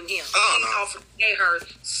on and do him. He offered to pay her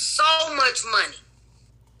so much money.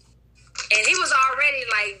 And he was already,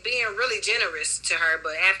 like, being really generous to her.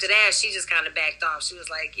 But after that, she just kind of backed off. She was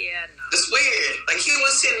like, yeah, no. it's weird. Like he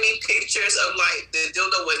was sending me pictures of like the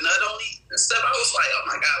dildo with nut on it and stuff. I was like, oh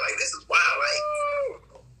my god, like this is wild. Like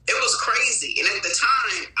it was crazy. And at the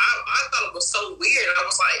time, I thought it was so weird. I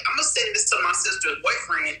was like, I'm gonna send this to my sister's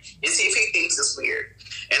boyfriend and see if he thinks it's weird.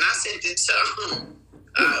 And I sent it to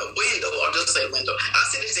Wendell. I'll just say Wendell. I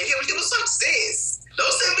sent it to him. He was like, sis,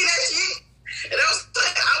 don't send me that shit. And I was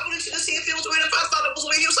like, I wanted you to see if it was weird. If I thought it was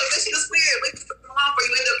weird, he was like, that shit is weird. Wait for the mom, or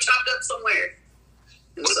you end up chopped up somewhere.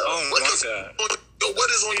 So, what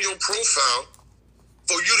is on your profile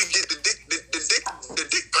for you to get the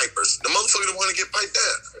dick pipers? The motherfucker that want to get piped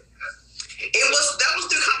out. That was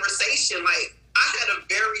the conversation. Like I had a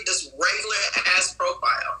very just regular ass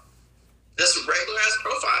profile. Like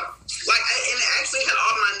and it actually had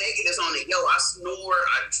all my negatives on it. Yo, I snore,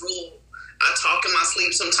 I drool, I talk in my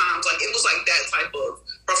sleep sometimes. Like it was like that type of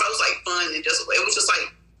profile. It was like fun and it was just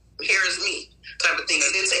like here is me type of thing.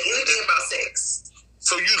 It didn't say anything about sex.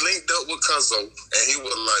 So you linked up with Cuzzo and he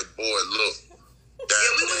was like, boy, look.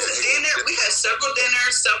 Yeah, we went to dinner. We had several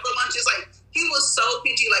dinners, several lunches. Like he was so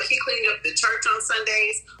PG. Like he cleaned up the church on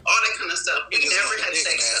Sundays, all that kind of stuff. We never had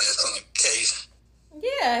sex stuff.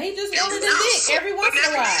 Yeah, he just wanted a dick every once in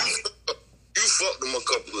a while. You fucked him a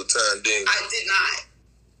couple of times, didn't you? I did not.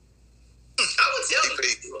 I would tell you.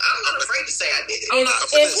 I'm not afraid to say I did it.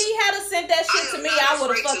 If he had sent that shit to me, I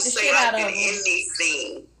would have fucked the shit out of him.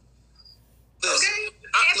 Anything. Listen,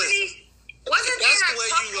 Anthony, wasn't that's there the way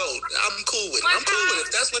you roll. I'm cool with it. One I'm cool with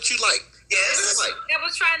it. time- If that's what you like. Yes. that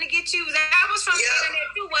was trying to get you? That was from the internet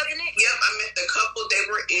too, wasn't it? Yep, I met the couple. They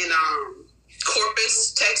were in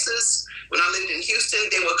Corpus, Texas. When I lived in Houston,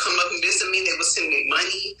 they would come up and visit me. They would send me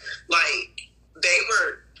money. Like, they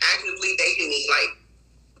were actively dating me. Like,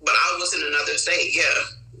 but I was in another state. Yeah.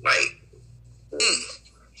 Like,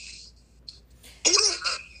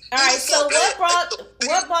 All right, so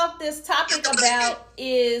what brought this topic about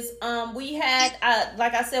is we had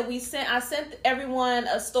like I said, I sent everyone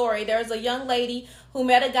a story. There's a young lady who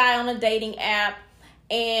met a guy on a dating app,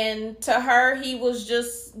 and to her he was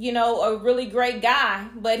just, a really great guy,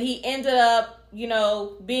 but he ended up,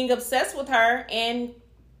 being obsessed with her and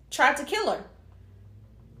tried to kill her.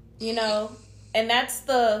 And that's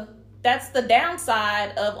the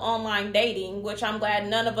downside of online dating, which I'm glad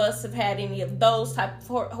none of us have had any of those type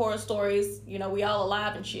of horror stories. We all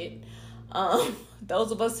alive and shit.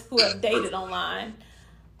 Those of us who have dated online.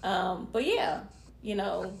 But yeah,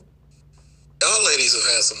 Y'all ladies have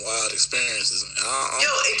had some wild experiences.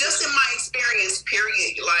 just in my experience,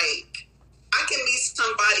 period, like, I can meet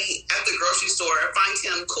somebody at the grocery store and find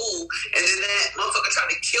him cool, and then that motherfucker try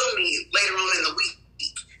to kill me later on in the week.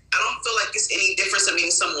 I don't feel like it's any difference in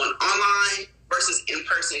meeting someone online versus in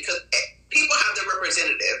person, because people have their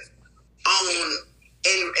representative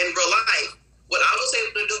in real life. What I was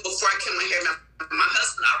able to do before I came here, my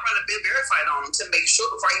husband, I run a bit verified on him to make sure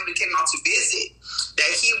before I even came out to visit that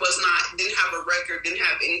he didn't have a record, didn't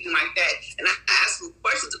have anything like that. And I asked him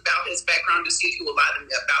questions about his background to see if he would lie to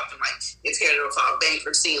me about them, like his pedophile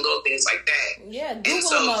bankruptcy and little things like that. Yeah, Google and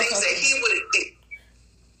so things that he would think.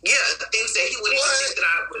 Yeah, the things that he would think that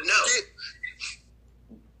I would know.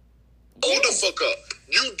 Hold the fuck up.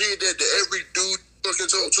 You did that to every dude fucking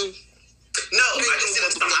talk to? No, I just did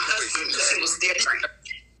it to my husband because it was different.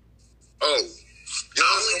 Oh. I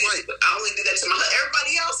only did that to my husband.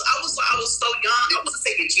 Everybody else, I was so young. I wasn't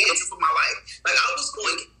taking chances with my life. Like, I was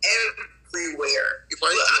going everywhere.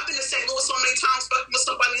 But I've been to St. Louis so many times fucking with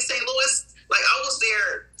somebody in St. Louis. Like, I was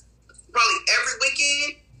there probably every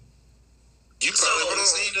weekend. You probably would have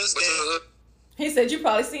seen us then. He said you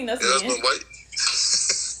probably seen us then. White.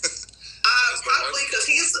 Probably because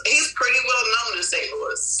he's pretty well known in St.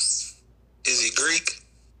 Louis. Is he Greek?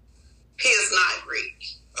 He is not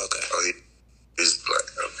Greek. Okay. Oh, he's black.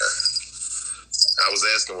 Okay. I was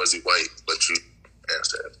asking, was he white? But you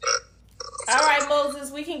answered. All right,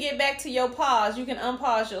 Moses, we can get back to your pause. You can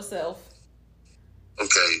unpause yourself.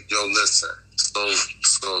 Okay, yo, listen. So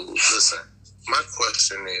listen. My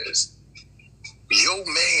question is, your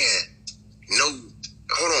man know.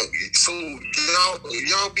 Hold on. So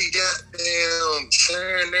y'all be goddamn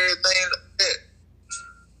sharing everything like that.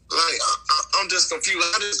 Like, I'm just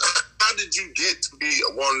confused. How did you get to be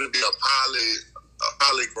wanting to be a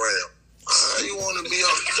polygram? How you want to be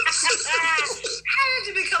How did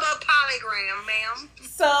you become a polygram, ma'am?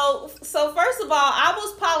 So first of all, I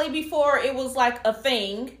was poly before it was like a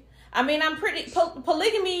thing. I mean, I'm pretty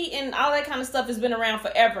polygamy and all that kind of stuff has been around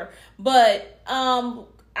forever. But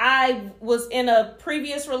I was in a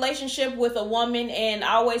previous relationship with a woman, and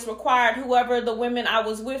I always required whoever the women I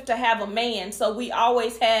was with to have a man. So we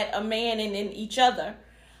always had a man and in each other.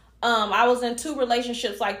 I was in 2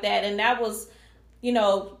 relationships like that, and that was,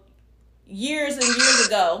 years and years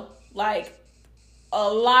ago, like a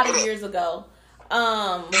lot of years ago.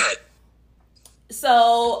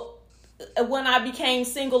 So when I became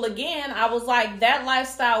single again, I was like, that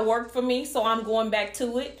lifestyle worked for me, so I'm going back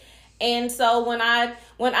to it. And so when I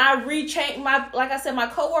rechanged my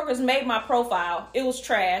coworkers made my profile. It was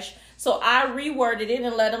trash. So I reworded it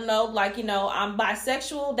and let them know, I'm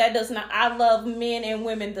bisexual. That does not, I love men and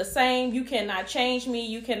women the same. You cannot change me.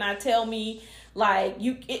 You cannot tell me I'm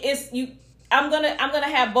going to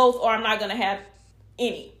have both, or I'm not going to have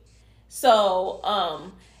any. So,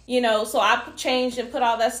 so I changed and put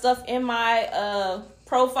all that stuff in my,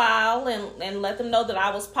 profile and let them know that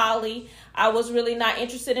I was poly. I was really not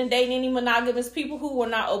interested in dating any monogamous people who were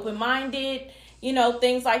not open-minded,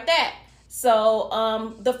 things like that. So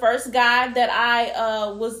the first guy that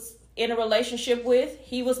I was in a relationship with,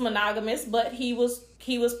 he was monogamous, but he was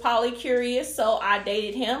poly-curious, so I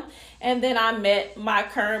dated him. And then I met my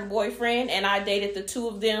current boyfriend, and I dated the 2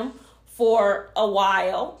 of them for a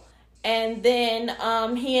while. And then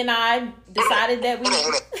he and I decided that we...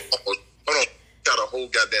 Hold on. Got a whole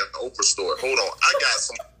goddamn Oprah story. Hold on. I got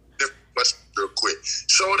some different questions real quick.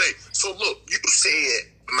 Shorty, so look, you said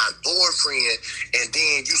my boyfriend, and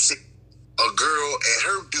then you said a girl and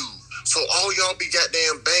her dude. So all y'all be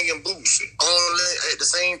goddamn banging boots all at the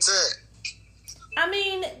same time? I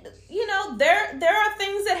mean, you know, there are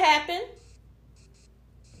things that happen.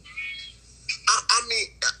 I mean,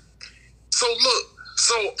 so look,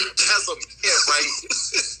 so as a man, right?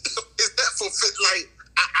 Is that for like?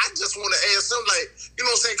 I just want to ask him, like, you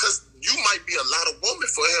know what I'm saying? Because you might be a lot of woman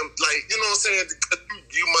for him, like, you know what I'm saying?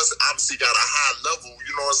 You must obviously got a high level,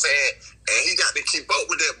 you know what I'm saying? And he got to keep up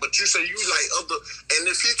with that. But you say you like other, and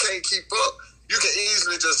if he can't keep up, you can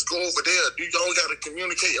easily just go over there. You don't got to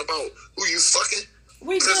communicate about who you fucking.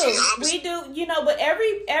 We do, you know, but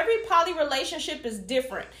every poly relationship is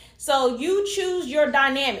different. So you choose your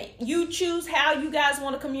dynamic. You choose how you guys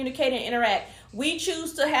want to communicate and interact. We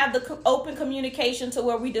choose to have the open communication to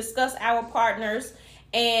where we discuss our partners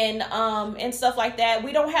and stuff like that.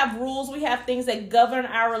 We don't have rules. We have things that govern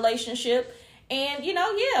our relationship. And, you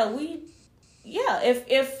know,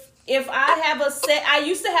 if I have I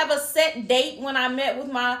used to have a set date when I met with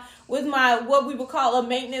my what we would call a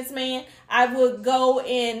maintenance man. I would go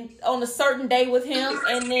in on a certain day with him,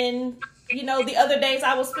 and then, you know, the other days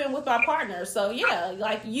I would spend with my partner. So yeah,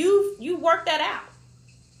 like you work that out.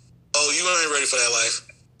 Oh, you ain't ready for that life.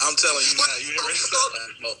 I'm telling you now, you ain't ready for that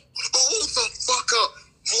life. No. Hold the fuck up.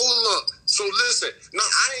 Hold up. So listen, no,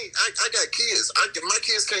 I got kids. My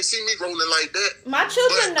kids can't see me rolling like that. My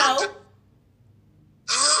children know.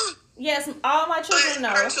 Huh? Yes, all my children know.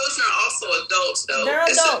 Our children are also adults, though. They're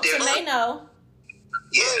adults, and they know.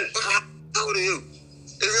 Yeah. How old are you?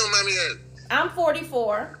 If you don't mind me asking. I'm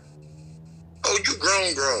 44. Oh, you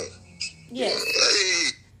grown. Yes.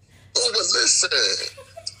 Hey. Oh, but listen.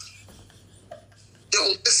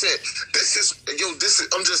 This is,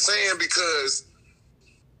 I'm just saying, because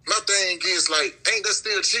my thing is, like, ain't that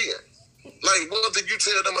still cheating? Like, whether you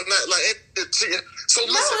tell them or not, like, ain't that cheating? So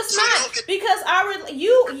listen, no, it's not, because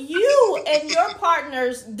you and your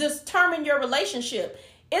partners determine your relationship.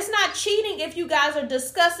 It's not cheating if you guys are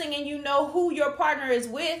discussing and you know who your partner is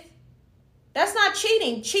with. That's not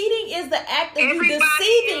cheating. Cheating is the act of you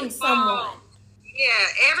deceiving someone.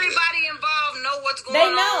 Yeah, everybody involved know what's going on.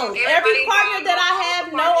 They know. Every partner that I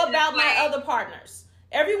have know about my other partners.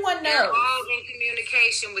 Everyone knows. They're all in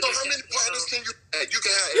communication with each other. So how many partners can you have? You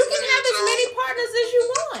can have as many partners as you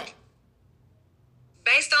want.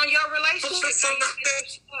 Based on your relationship.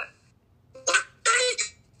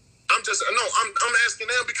 I'm asking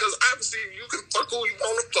them because obviously you can fuck who you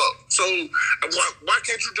want to fuck. So why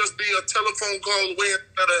can't you just be a telephone call away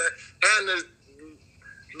and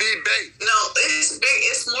be bait? No, it's big.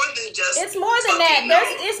 It's more than just. It's more than that.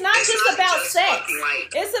 It's not just about sex.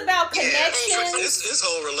 It's about connection. It's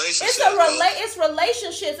whole relationship. It's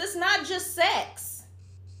relationships. It's not just sex.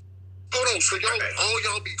 Hold on, so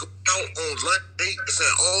y'all be going out on lunch dates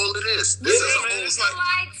and all of this. It's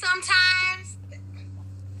like sometimes.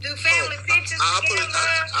 Do family pictures together?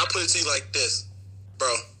 I'll put it to you like this, bro.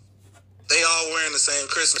 They all wearing the same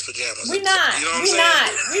Christmas pajamas. We not. You know what I'm saying? Not.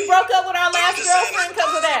 We broke up with our last girlfriend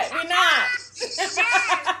because of that. We not. Yes, say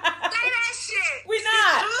that shit. We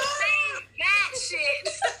not. Say that shit.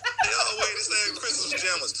 They all wear the same Christmas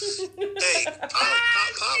pajamas. Hey,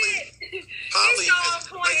 Polly,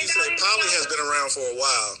 like you said, Polly has been around for a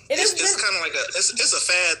while. It's kind of like it's a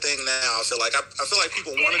fad thing now. I feel like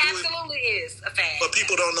people want to do it. It absolutely is a fad. But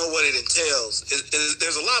people don't know what it entails.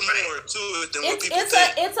 There's a lot more to it than what people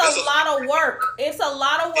think. It's a lot of work. It's a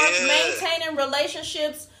lot of work maintaining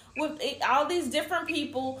relationships with all these different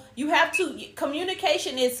people. You have to,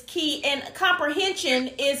 communication is key, and comprehension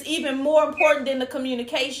is even more important than the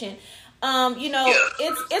communication.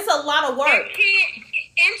 It's a lot of work.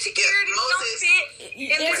 Insecurities don't fit.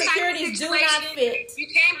 Insecurities do not fit. You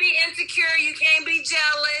can't be insecure. You can't be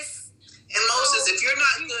jealous. And Moses, if you're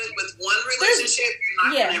not good with one relationship,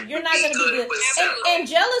 you're not going to be good. And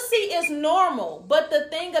jealousy is normal. But the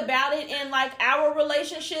thing about it, in like our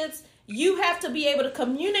relationships, you have to be able to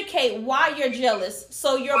communicate why you're jealous,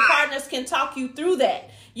 so your partners can talk you through that.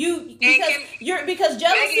 Because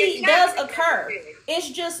jealousy does occur. It's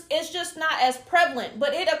just not as prevalent,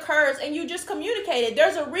 but it occurs, and you just communicate it.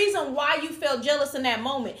 There's a reason why you felt jealous in that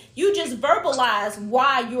moment. You just verbalize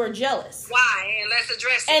why you're jealous. Why? And let's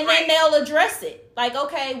address it. And then they'll address it. Like,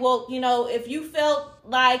 okay, well, if you felt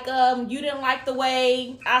like you didn't like the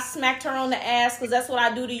way I smacked her on the ass because that's what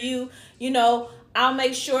I do to you, I'll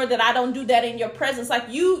make sure that I don't do that in your presence. Like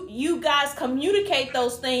you guys communicate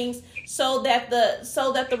those things so that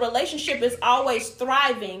the relationship is always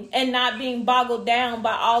thriving and not being boggled down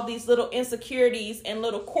by all these little insecurities and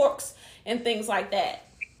little quirks and things like that.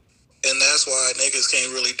 And that's why niggas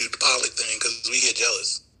can't really do the poly thing, because we get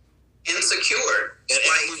jealous. Insecure. And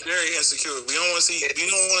we're very insecure. We don't want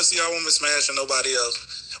to see our woman smashing nobody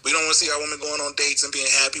else. We don't want to see our woman going on dates and being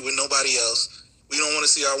happy with nobody else. We don't want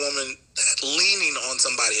to see our woman leaning on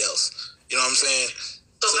somebody else. You know what I'm saying?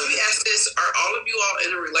 So let me ask this: are all of you all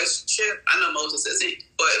in a relationship? I know Moses isn't,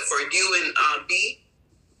 but for you and B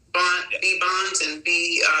Bonds and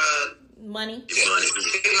B Money. B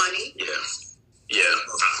Money. Yeah.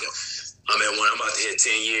 I'm at one. I'm about to hit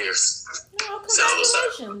 10 years. Oh,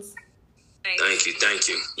 congratulations. Thank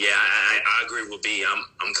you. Yeah, I agree with B. I'm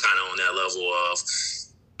kind of on that level of,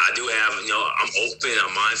 I do have, I'm open,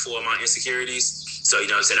 I'm mindful of my insecurities. So, you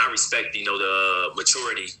know what I'm saying, I respect, the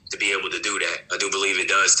maturity to be able to do that. I do believe it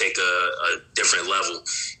does take a different level,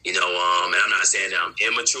 and I'm not saying that I'm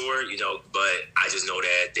immature, but I just know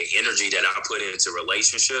that the energy that I put into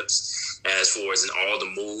relationships, as far as in all the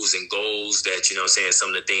moves and goals that, some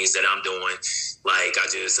of the things that I'm doing, like I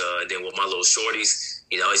just, then with my little shorties,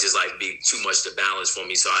 it's just like be too much to balance for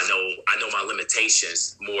me. So I know my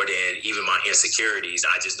limitations more than even my insecurities.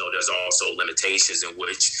 I just know there's also limitations in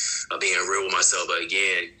which being real with myself. But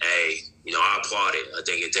again, I applaud it. I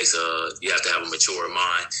think it takes you have to have a mature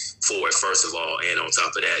mind for it, first of all. And on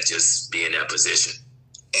top of that, just be in that position.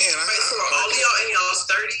 And so are all y'all in y'all's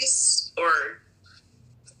 30s or?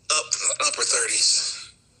 Upper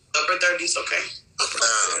 30s. Upper 30s, okay.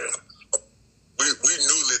 We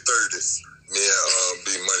newly 30s. Yeah,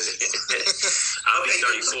 B Money. I'll be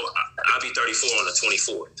 34. I'll be 34 on the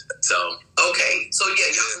 24th. So okay, so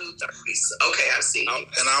yeah, y'all new 30s. Okay, I see.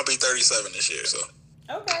 And I'll be 37 this year. So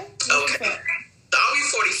okay. So I'll be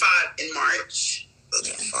 45 in March.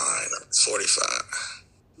 That's fine. It's 45.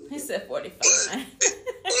 He said 45. But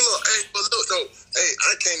look, though,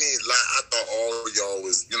 I can't even lie. I thought all of y'all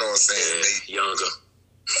was, you know what I'm saying, maybe younger,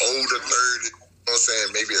 older 30. You know what I'm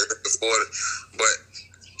saying, maybe 40, but.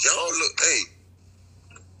 Y'all look, hey,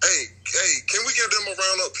 can we give them a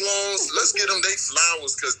round of applause? Let's give them their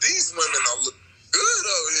flowers, because these women are look good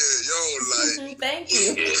out here, yo. Like, thank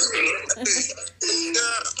you.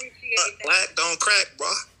 Black don't crack, bro.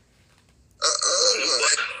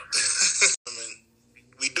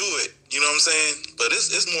 We do it, you know what I'm saying? But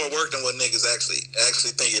it's more work than what niggas actually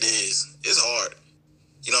think it is. It's hard.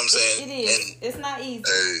 You know what I'm saying? It is. It's not easy.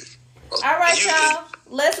 Hey. All right, y'all.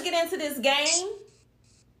 Let's get into this game.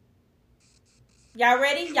 Y'all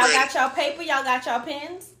ready? Y'all got y'all paper? Y'all got y'all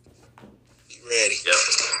pens? Ready. Yep.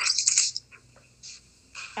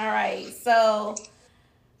 All right. So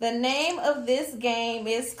the name of this game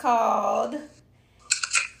is called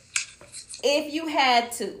If You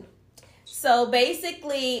Had To. So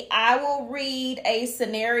basically, I will read a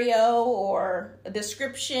scenario or a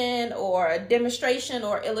description or a demonstration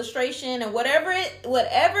or illustration, and whatever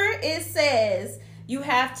it says, you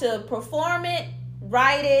have to perform it,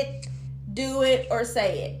 write it, do it, or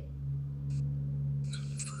say it.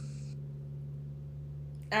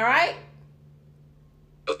 All right.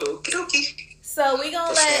 Okay. So we're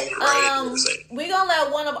gonna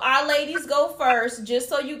let one of our ladies go first, just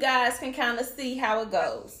so you guys can kind of see how it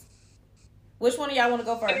goes. Which one of y'all want to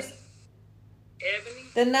go first? Ebony.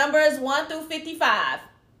 The number is 1 through 55.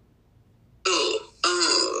 Okay,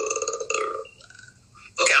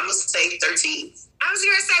 I'm gonna say 13. I was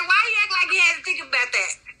gonna say, why you act like you had to think about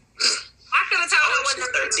that? I could have told her what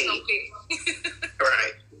number 13.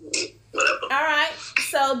 Right. Whatever. All right.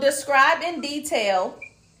 So describe in detail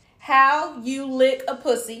how you lick a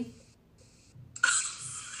pussy.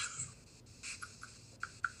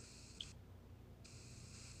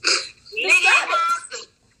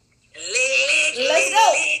 Let's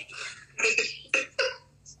go.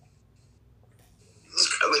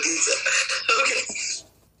 Okay.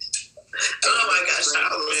 Oh my gosh!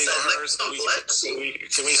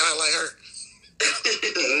 Can we highlight her?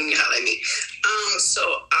 Highlight me. So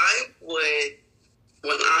I would,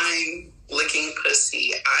 when I'm licking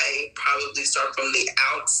pussy, I probably start from the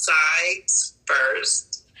outside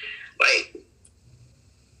first, like.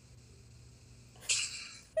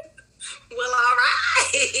 Well, all right.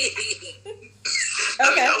 Okay.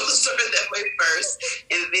 I will start that way first,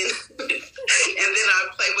 and then I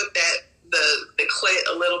play with the clit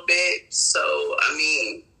a little bit. So I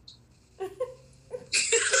mean.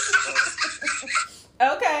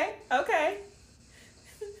 Okay.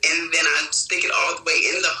 And then I stick it all the way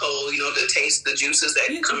in the hole, to taste the juices that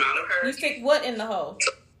come out of her. You stick what in the hole?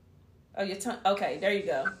 Oh, your tongue. Okay, there you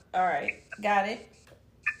go. All right, got it.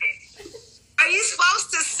 Are you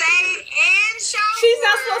supposed to say and show? She's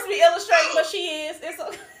not supposed to be illustrating, but she is. It's I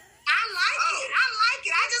like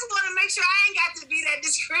it. I just want to make sure I ain't got to be that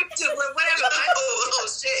descriptive with whatever. Oh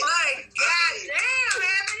shit! My God damn,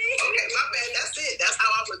 Ebony. Okay, my bad. That's it. That's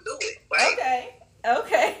how I would do it. Right?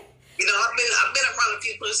 Okay. I've been around a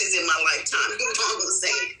few pussies in my lifetime. You know what I'm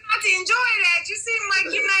saying? I got to enjoy that. You seem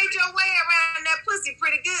like you may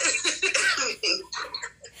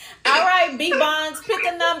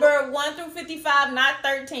number 1 through 55, not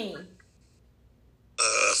 13.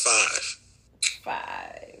 5.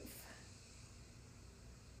 5.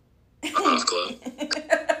 Club.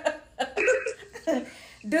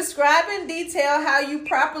 Describe in detail how you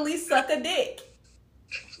properly suck a dick.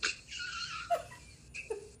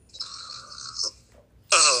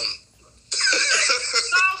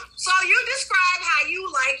 So you describe how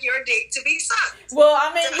you like your dick to be sucked. Well,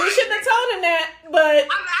 I mean, we shouldn't have told him that, but I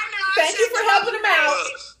know. thank you for helping him out.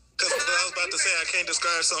 Because I was about to say I can't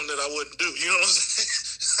describe something that I wouldn't do. You know what I'm saying?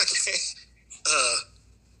 I can't.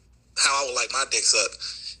 How I would like my dick sucked.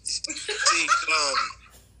 See,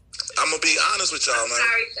 I'm gonna be honest with y'all, man.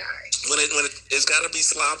 Sorry. When it's gotta be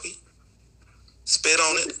sloppy. Spit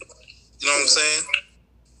on it. You know what I'm saying?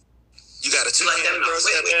 You got a two-handed girl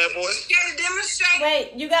step bad boy. You gotta demonstrate.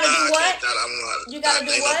 Wait, you gotta do what? You gotta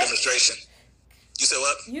do what? No demonstration. You said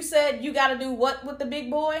what? You said you gotta do what with the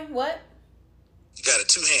big boy? What? You got a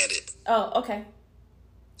two-handed. Oh, okay.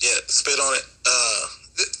 Yeah, spit on it.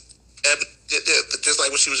 Just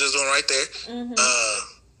like what she was just doing right there. Mm-hmm.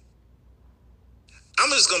 I'm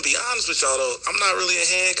just gonna be honest with y'all though. I'm not really a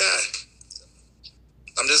hand guy.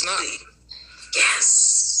 I'm just not.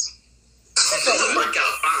 Yes. It would work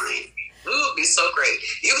out fine. It would be so great.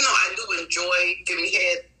 Even though I do enjoy giving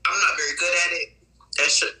head, I'm not very good at it,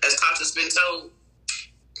 as Tasha's been told.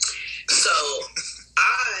 So,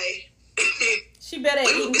 she better at it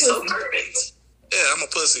eating would be pussy. so perfect. Yeah, I'm a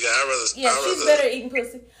pussy guy. She's better at eating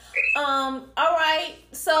pussy. All right,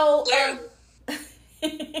 so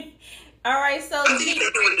all right, so I think he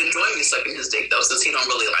would enjoy me sucking his dick though, since he don't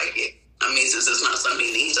really like it. I mean, since it's not something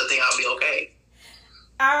he needs, I think I'll be okay.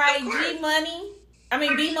 All right, B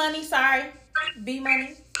Money, sorry. B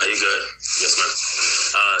Money. Are you good? Yes,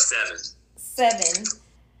 ma'am. 7.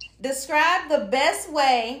 Describe the best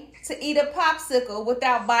way to eat a popsicle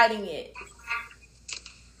without biting it.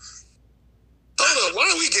 Hold on, why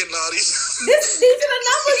are we getting all these? These are the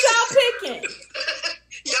numbers y'all picking.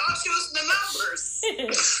 Y'all choosing the numbers.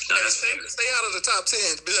 Stay out of the top 10.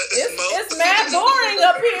 It's mad boring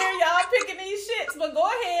up here. Y'all picking these shits. But go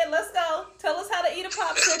ahead. Let's go. Tell us how to eat a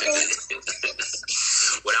popsicle.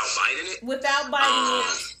 Without biting it? Without biting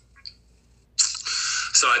it.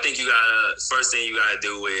 So I think first thing you gotta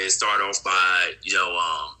do is start off by,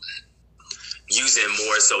 using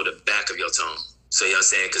more so the back of your tongue. So, you know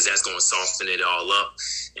what I'm saying? Because that's going to soften it all up.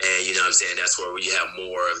 And, you know what I'm saying? That's where you have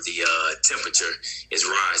more of the temperature is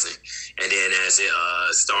rising. And then as it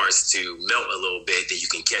starts to melt a little bit, then you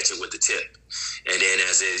can catch it with the tip. And then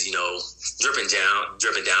as it's, dripping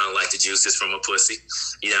down like the juices from a pussy,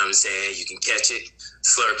 you know what I'm saying? You can catch it,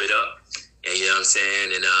 slurp it up. And, you know what I'm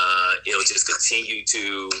saying? And it'll just continue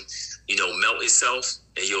to, melt itself.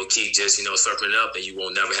 And you'll keep just, slurping it up, and you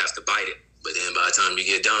won't never have to bite it. But then by the time you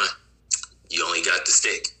get done, you only got the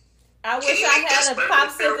stick. I wish I had a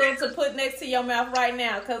popsicle to put next to your mouth right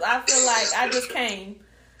now, because I feel like I just came.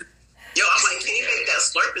 Yo, I'm like, can you make that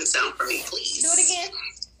slurping sound for me, please? Do it again.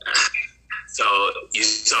 So you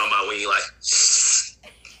talking about when you like, you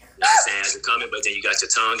know what I'm saying, as it coming, but then you got your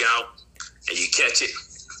tongue out and you catch it.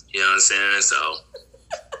 You know what I'm saying? So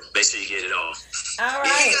make sure you get it off. All right.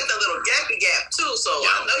 Yeah, you got the little gappy gap too, so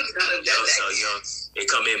I know you got that. So it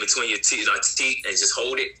come in between your teeth and just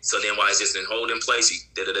hold it. So then while it's just in holding place, you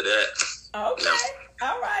Okay.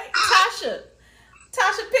 All right. Tasha,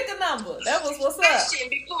 pick a number. That was what's up. Question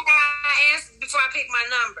before I pick my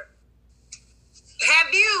number.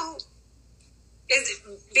 Have you? Is it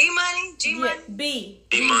B Money? G Money? Yeah,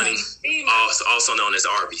 B Money. Also known as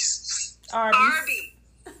Arby's. Arby.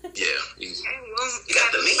 Yeah. You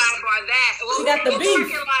got the meat. You got the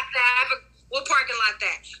beef. What parking lot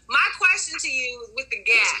that? My question to you with the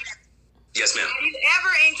gap. Yes, ma'am. Have you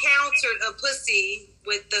ever encountered a pussy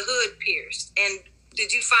with the hood pierced? And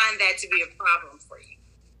did you find that to be a problem for you?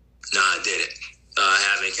 No, I didn't. I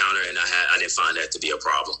have encountered, and I didn't find that to be a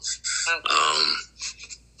problem. Okay.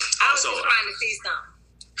 I was just trying to see something.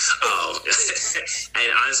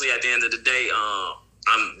 And honestly, at the end of the day,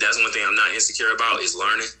 that's one thing I'm not insecure about is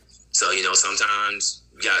learning. So, sometimes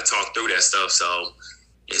you gotta talk through that stuff. So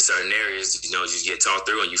in certain areas, you just get talked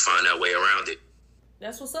through and you find that way around it.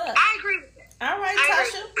 That's what's up. I agree with that. All right,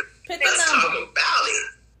 Tasha, pick a Let's number. talk about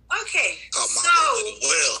it. Okay. Oh,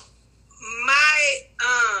 my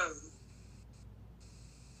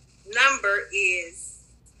number is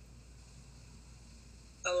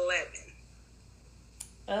 11.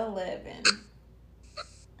 11.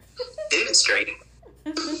 Demonstrate.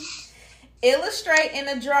 Illustrate in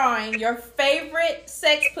a drawing your favorite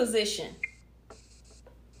sex position.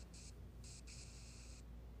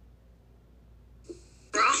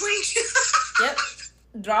 Drawing? Yep.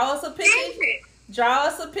 Draw us a picture. Draw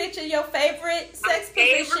us a picture of your favorite sex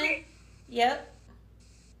position. Yep.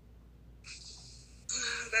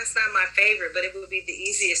 That's not my favorite, but it would be the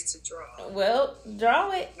easiest to draw. Well,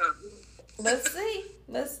 draw it. Let's see.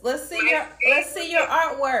 Let's see your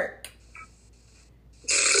artwork.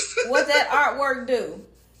 What that artwork do?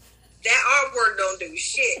 That artwork don't do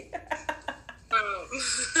shit.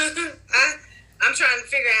 I'm trying to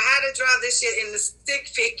figure out how to draw this shit in the stick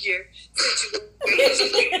figure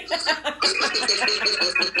situation.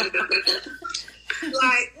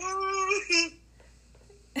 Like,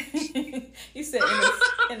 You said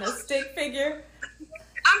in a stick figure?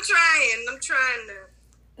 I'm trying to.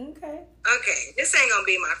 Okay. Okay, this ain't gonna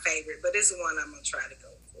be my favorite, but this is one I'm gonna try to go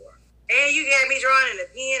for. And you got me drawing in a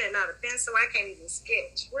pen and not a pencil. I can't even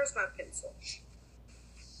sketch. Where's my pencil?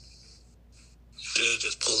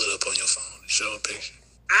 Just pull it up on your phone and show a picture.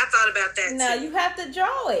 I thought about that No, too. you have to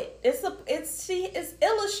draw it. It's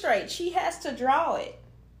illustrate. She has to draw it.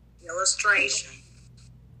 Illustration.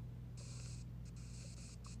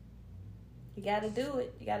 You gotta do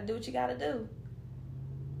it. You gotta do what you gotta do.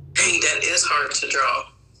 Dang, that is hard to draw.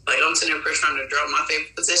 Like, I'm sitting here trying to draw my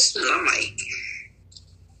favorite position, and I'm like,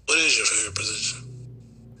 what is your favorite position?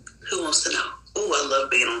 who wants to know? Ooh, I love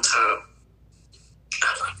being on top.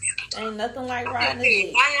 I love being on top. Ain't nothing like riding a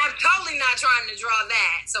dick. I'm totally not trying to draw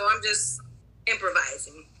that, so I'm just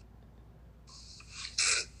improvising.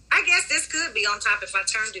 I guess this could be on top if I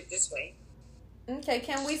turned it this way. Okay,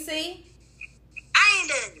 can we see? I ain't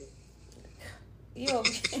done it. You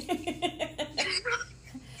okay?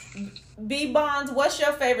 B Bonds, what's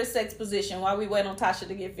your favorite sex position while we wait on Tasha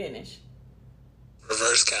to get finished?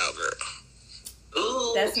 Reverse cowgirl.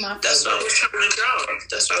 Ooh, That's my That's what I was trying to draw.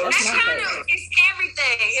 That's what I was That's trying my to favorite. draw. It's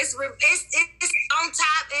everything. It's on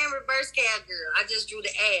top and reverse cowgirl. I just drew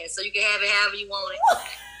the ass, so you can have it however you want it.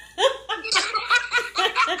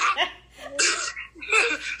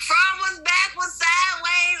 Frontwards, backwards,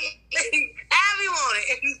 sideways, however you want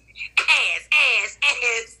it. Ass.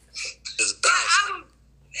 It's bouncing.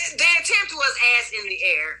 The attempt was ass in the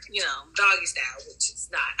air, doggy style, which is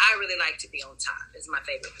not. I really like to be on top. It's my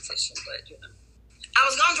favorite position, but I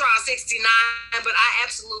was gonna draw a 69, but I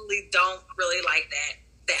absolutely don't really like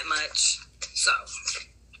that much. So,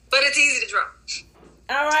 but it's easy to draw.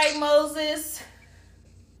 All right, Moses,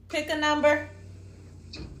 pick a number.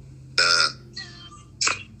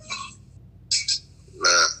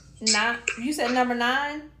 9. You said number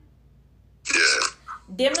 9? Yeah.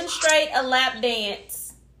 Demonstrate a lap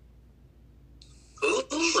dance. Ooh,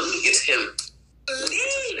 let me get to him.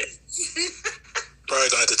 Probably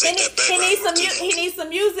gonna have to take that background. He needs some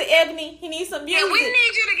music, Ebony. He needs some music. Yeah, we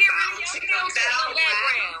need you to get rid of your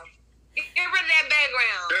background. Get rid of that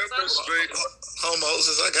background. Demonstrate. Oh,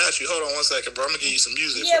 Moses, I got you. Hold on one second, bro. I'm gonna give you some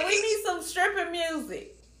music. Yeah, we need some stripping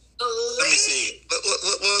music. Let me see.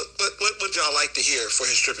 What y'all like to hear for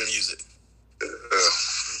his stripping music?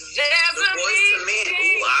 There's The a Boyz II Men.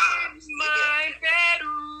 Ooh, in my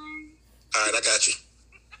bedroom. All right, I got you.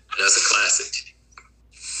 That's a classic.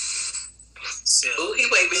 Ooh, he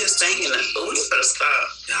waving his thing in it. Ooh, you better stop.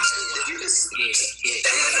 Did you just... We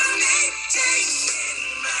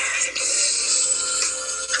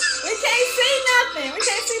can't see nothing. We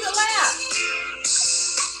can't see the lap.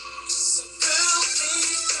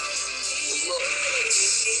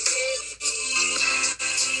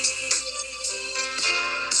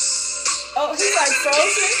 Oh, he's like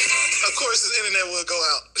frozen. Of course, his internet will go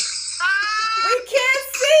out. We can't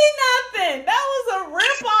see nothing. That was a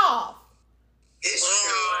rip-off. It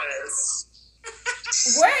sure was.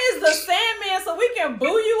 Where is the Sandman so we can boo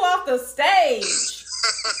you off the stage?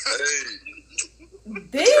 Hey.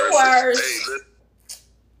 The worst. Hey,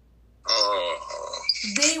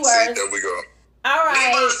 The see, worst. there we go. All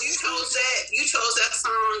right. You chose that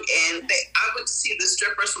song, and I went to see the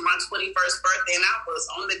strippers for my 21st birthday, and I was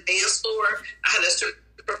on the dance floor. I had a stripper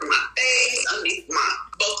for my face, underneath my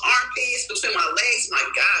both armpits, between my legs. My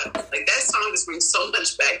God, like that song just brings so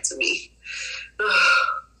much back to me. Well,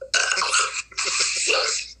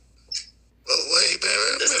 wait,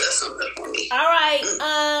 man. That's something for me. All right.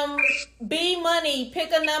 B Money,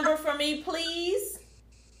 pick a number for me, please.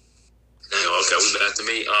 Okay, we back to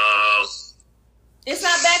me. It's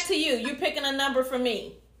not back to you. You're picking a number for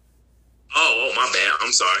me. Oh, my bad.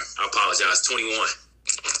 I'm sorry. I apologize. 21.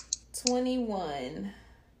 21.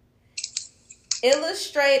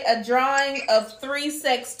 Illustrate a drawing of 3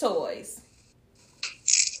 sex toys.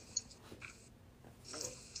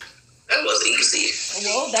 That was easy.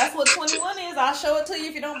 Well, that's what 21 is. I'll show it to you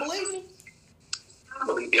if you don't believe me. I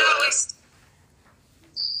believe your ass.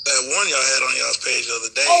 That one y'all had on y'all's page the other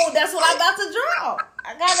day. Oh, that's what I'm about to draw.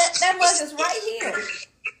 I got it. That mug is right here.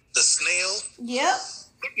 The snail? Yep.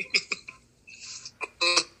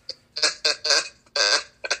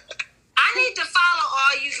 I need to follow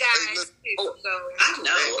all you guys too. So I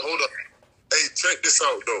know. Hey, hold up. Hey, check this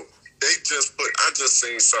out though. I just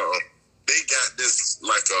seen something. They got this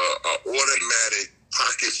like a automatic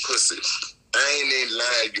pocket pussy. I ain't even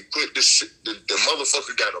lying. You put this shit, the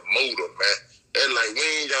motherfucker got a motor, man. And like, we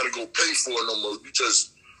ain't gotta go pay for it no more. You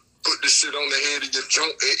just put the shit on the head of your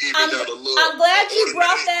junk. It even got a little. I'm glad you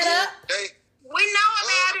brought that up. we know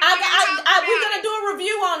about it. We're gonna do a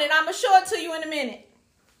review on it. I'm gonna show it to you in a minute.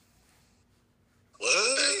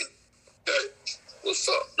 What? What's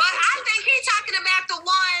up? But I think he's talking about the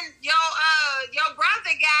one your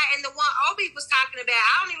brother guy and the one Obi was talking about.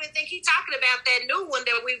 I don't even think he's talking about that new one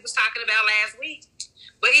that we was talking about last week.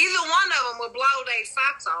 But either one of them will blow their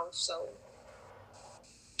socks off. So,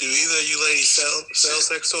 Do either of you ladies sell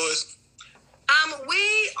sex toys? I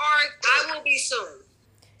will be soon.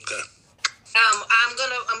 Okay.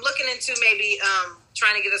 I'm looking into maybe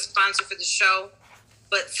trying to get a sponsor for the show,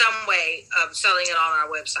 but some way of selling it on our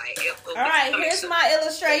website. All right, here's my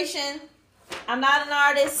illustration. I'm not an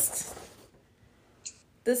artist.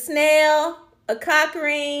 The snail, a cock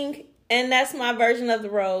ring, and that's my version of the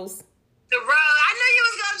rose. The rose. I knew you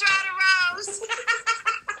was gonna try the rose.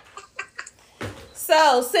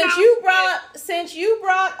 So since you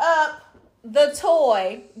brought up the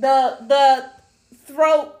toy, the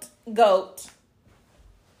throat goat.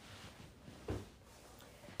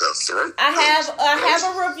 I have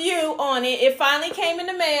a review on it. It finally came in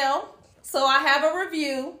the mail, so I have a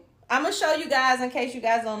review. I'm gonna show you guys in case you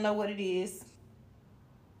guys don't know what it is.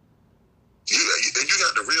 You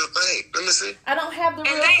got the real thing. Let me see. I don't have the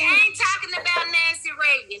real And thing. they ain't talking about Nancy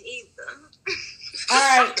Reagan either.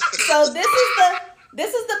 All right, so this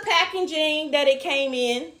is the packaging that it came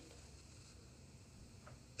in.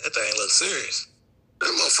 That thing looks serious. That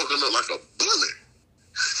motherfucker look like a bullet.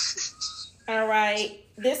 All right,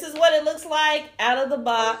 this is what it looks like out of the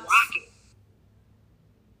box. Rocket.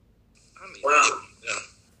 Wow. Yeah.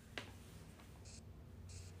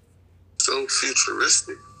 So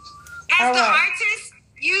futuristic. Has the All right. artist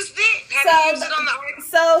used it? Have you used it on the artist?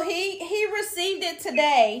 So he received it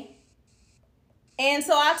today, and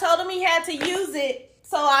so I told him he had to use it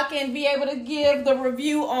so I can be able to give the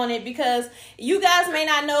review on it, because you guys may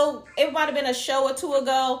not know, it might have been a show or two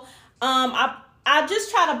ago. I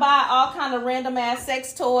just try to buy all kind of random ass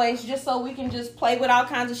sex toys just so we can just play with all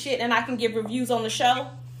kinds of shit and I can give reviews on the show.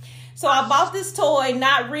 So I bought this toy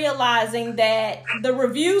not realizing that the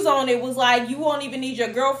reviews on it was like, you won't even need your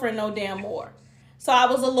girlfriend no damn more. So I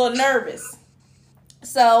was a little nervous.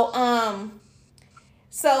 So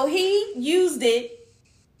he used it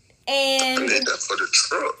I and need that for the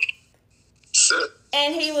truck. Shit.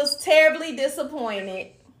 and he was terribly disappointed.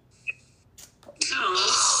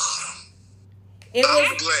 It was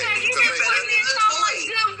I'm glad. You've been putting in so much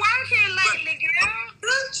good work here lately, girl.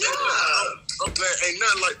 Good job. I'm glad. Ain't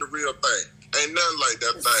nothing like the real thing. Ain't nothing like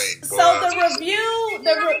that thing. so boy. the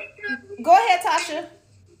review. Go ahead, Tasha.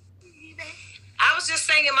 I was just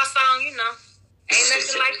singing my song, you know. Ain't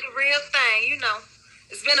nothing like the real thing, you know.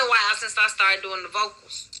 It's been a while since I started doing the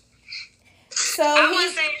vocals. So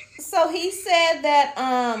he said that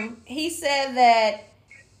he said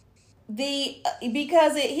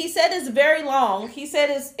it's very long. He said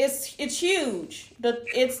it's huge.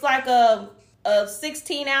 It's like a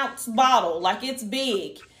 16-ounce bottle, like it's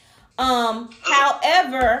big.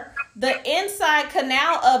 However, the inside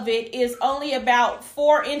canal of it is only about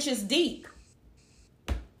 4 inches deep.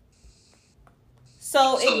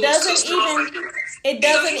 So it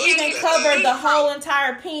doesn't even cover the whole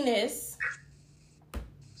entire penis.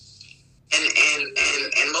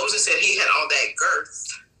 And Moses said he had all that girth.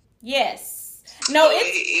 Yes. No, So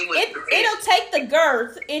it'll take the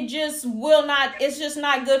girth. It just will not. It's just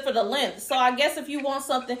not good for the length. So I guess if you want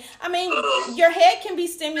something, I mean, your head can be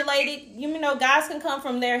stimulated. You know, guys can come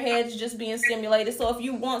from their heads just being stimulated. So if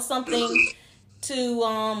you want something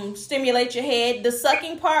to stimulate your head, the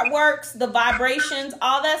sucking part works. The vibrations,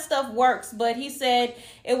 all that stuff works. But he said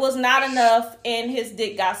it was not enough, and his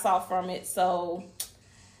dick got soft from it. So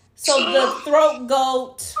the throat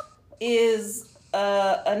goat is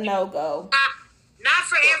a no-go. Not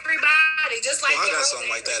for everybody. Just like Well, I got something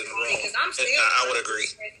like that in the room. I would agree.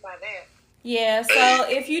 By that. Yeah, so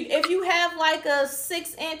if you have like a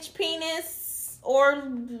 6-inch penis or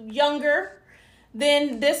younger,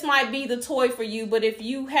 then this might be the toy for you. But if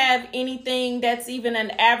you have anything that's even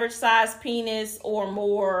an average size penis or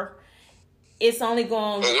more, it's only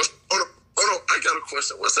going. Hold on. I got a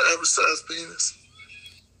question. What's the average size penis?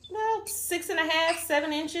 Well, 6.5,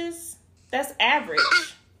 7 inches. That's average.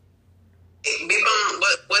 B-Bond,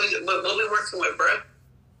 what we working with, bro?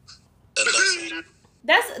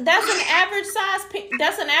 That's an average size.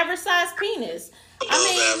 That's an average size penis.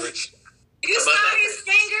 Above average. You saw his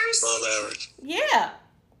fingers? Above average. Yeah.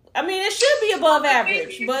 I mean, it should be above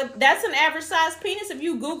average, but that's an average size penis. If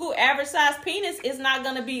you Google average size penis, it's not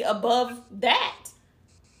going to be above that.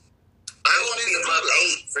 I won't be above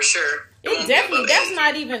 8 for sure. It definitely. That's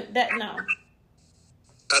not even that. No.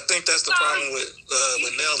 I think that's the problem with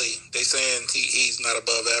Nelly. They saying he's not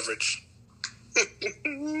above average.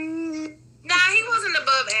 Nah, he wasn't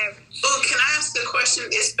above average. Oh, can I ask a question?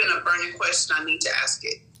 It's been a burning question. I need to ask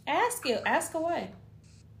it. Ask it. Ask away.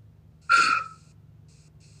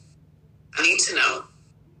 I need to know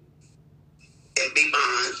if Big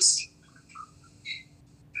Bonds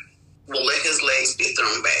will let his legs be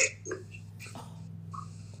thrown back.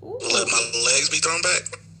 Ooh. Will let my legs be thrown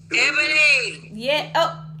back? Ebony. Yeah.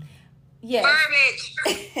 Oh. Yeah. Verbiage.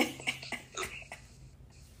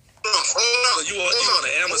 Hold on. You on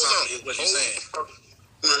the Amazon is what you're saying. I'm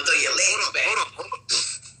gonna throw your legs back.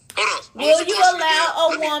 Hold on. Will you allow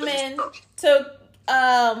a woman to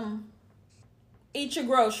eat your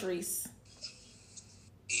groceries?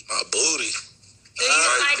 Eat my booty. Do you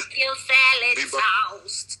like your salad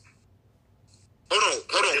toast? Hold on.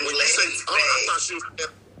 When you say,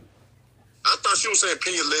 I thought she was saying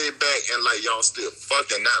pin your leg back and like y'all still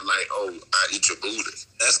fucking, not like, oh, I eat your booty.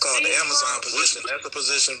 That's called the Amazon position. That's a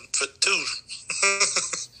position for two.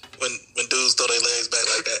 when dudes throw their legs back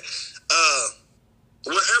like that.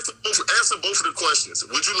 Well, answer both of the questions.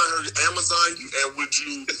 Would you let her Amazon you, and would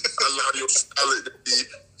you allow your salad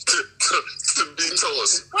to be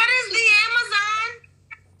tossed? What is the Amazon?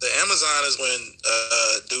 The Amazon is when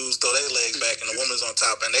dudes throw their legs back and the woman's on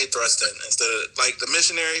top and they thrust it instead of like the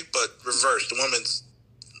missionary, but reverse. The woman's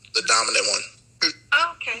the dominant one.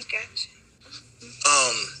 Okay, gotcha.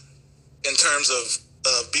 In terms of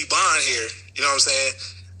B-Bond here, you know what I'm saying?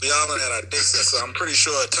 We all done had our dicks, so I'm pretty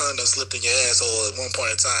sure a tongue done slipped in your asshole at one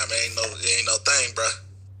point in time. It ain't no thing, bro.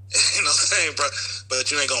 It ain't no thing, bro. But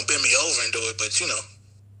you ain't gonna bend me over and do it. But you know,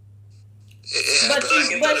 But you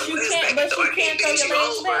can't throw your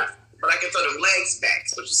legs back. But I can throw them legs back.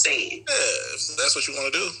 That's what you're saying. Yeah, if that's what you want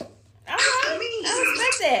to do. All right, I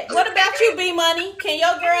respect that. What about you, B Money? Can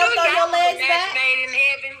your girl throw your legs back? Made in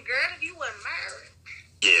heaven, girl. If you wasn't married.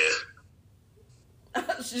 Yeah.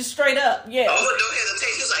 Just straight up, yeah. Oh, don't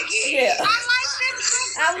hesitate. He's like, Yeah. I like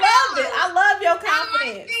this. I loved it. I love your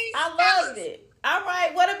confidence. I loved it. All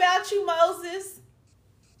right. What about you, Moses?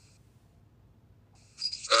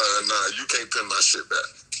 Nah, you can't pin my shit back.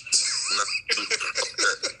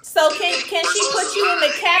 So can she put you in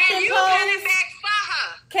the captain You pose? pin it back for her.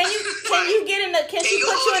 Can she put you in the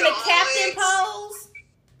captain pose?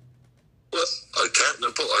 What? A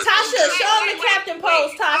captain pose? Tasha, show him the captain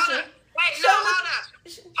pose, Tasha.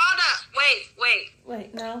 Hold up.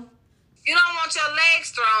 Wait, no. You don't want your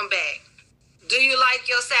legs thrown back. Do you like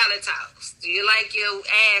your salad toast? Do you like your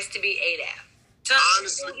ass to be ate out?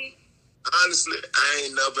 Honestly, I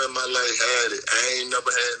ain't never in my life had it. I ain't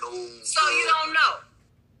never had no. So you don't know.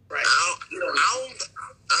 Right. I don't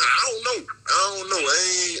know.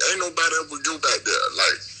 Ain't nobody ever go back there.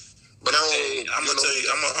 Like, but I don't. Hey, I'm gonna tell you.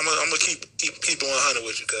 I'm gonna keep it 100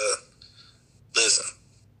 with you, cuz. Listen,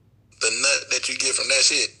 the nut that you get from that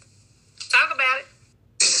shit. Talk about it.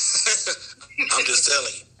 I'm just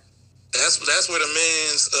telling you. That's where the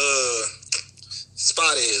men's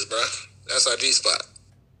spot is, bro. That's our G spot.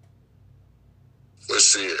 Well,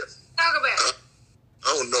 shit. Talk about it. I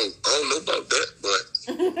don't know about that, but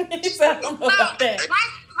He said, I don't know about that.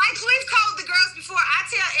 Like we've told the girls before, I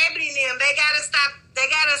tell Ebony and them they gotta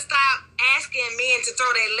stop asking men to throw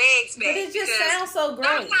their legs back. But it just sounds so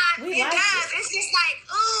great. Sometimes We it like does. it. It's just like,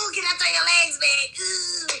 ooh, can I throw your legs back?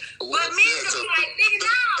 Ooh. But men will be like, nigga,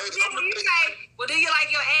 no. Then when you say, well, do you like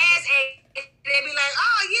your ass? And they be like,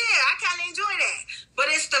 oh yeah, I kind of enjoy that. But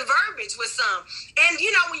it's the verbiage with some. And you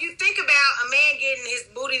know, when you think about a man getting his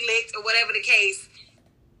booty licked or whatever the case,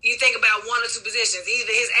 you think about one or two positions.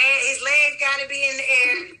 Either his legs got to be in the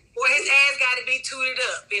air, or his ass got to be tooted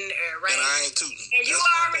up in the air, right? And I ain't tooting. And you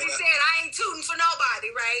already said I ain't tooting for nobody,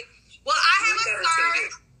 right? Well, I have a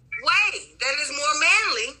third way that is more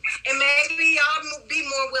manly, and maybe y'all be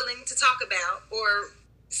more willing to talk about or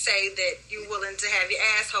say that you're willing to have your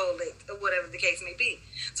asshole licked or whatever the case may be.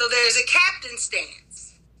 So there's a captain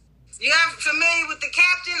stance. You are familiar with the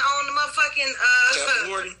captain on the motherfucking Captain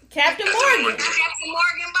Morgan. Captain Morgan. Captain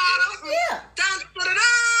Morgan bottle? Yeah. Dun, put it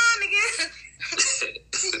on again.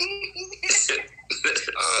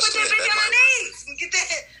 Oh, Put shit, that bitch on her knees and get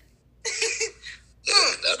that.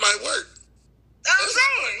 that might work. I'm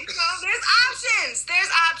saying, you know, there's options. There's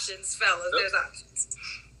options fellas. There's options.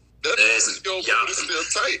 That's your booty still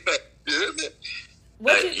tight back. You hear me?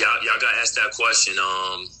 Y'all got asked that question.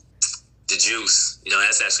 The Juice, you know,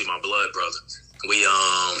 that's actually my blood brother.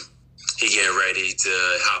 He getting ready to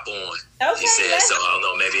hop on. Okay, he said, so I don't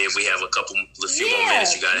know, maybe if we have a few more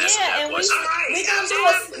minutes, you got to ask him that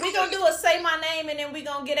question. We gonna do a say my name, and then we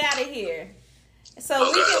gonna get out of here.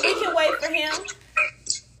 So we can wait for him.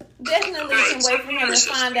 Definitely we can wait for him to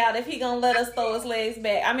find out if he gonna let us throw his legs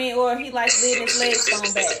back. I mean, or if he likes letting his legs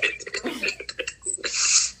thrown back.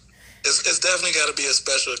 It's definitely got to be a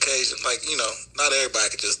special occasion. Like, you know, not everybody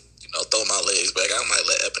could just, you know, throw my legs back. I might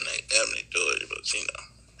let Ebony do it, but you know.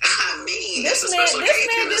 I mean, this man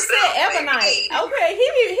just said Ebonite. Okay, he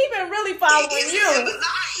been really following you.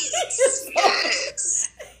 Yes.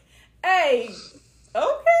 Hey,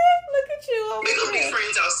 okay, look at you over We're gonna here. be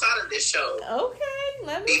friends outside of this show. Okay,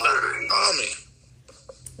 let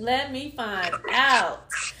me find out.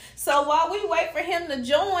 So while we wait for him to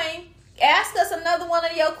join, ask us another one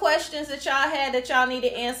of your questions that y'all had that y'all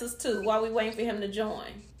needed answers to while we waiting for him to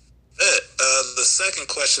join. The second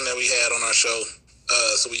question that we had on our show,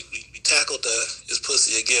 so we tackled is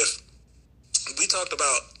pussy a gift? We talked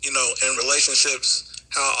about, you know, in relationships,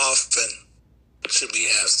 how often should we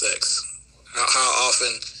have sex? How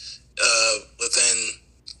often within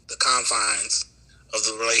the confines of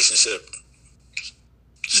the relationship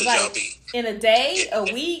should y'all be? In a day, a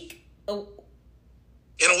week? In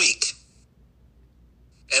a week.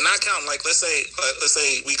 And not counting, like, let's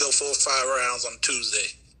say we go 4 or 5 rounds on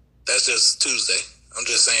Tuesday. That's just Tuesday. I'm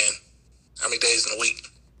just saying, how many days in a week?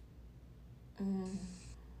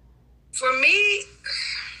 For me,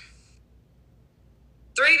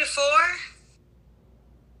 3 to 4,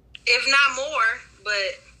 if not more,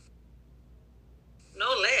 but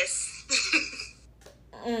no less.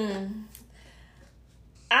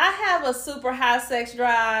 I have a super high sex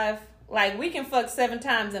drive. Like, we can fuck 7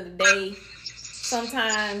 times in a day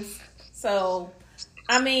sometimes. So,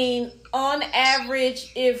 I mean, on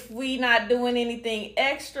average, if we not doing anything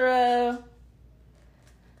extra,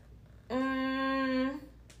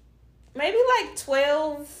 maybe like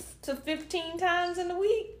 12 to 15 times in a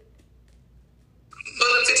week.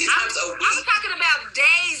 15 times a week? I'm talking about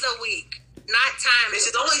days a week, not time.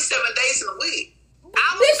 It's only 7 days in a week.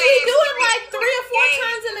 Bitch, we do it like 3 or 4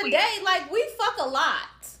 times in a day. Like, we fuck a lot.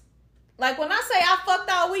 Like, when I say I fucked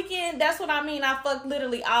all weekend, that's what I mean. I fucked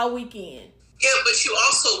literally all weekend. Yeah, but you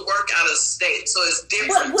also work out of state, so it's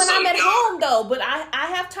different. But when I'm at home, though, but I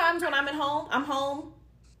have times when I'm at home. I'm home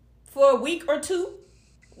for a week or 2.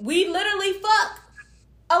 We literally fuck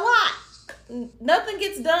a lot. Nothing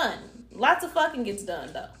gets done. Lots of fucking gets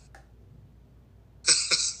done, though.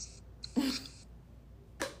 I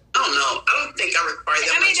don't know. I don't think I require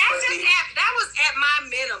that much. That was at my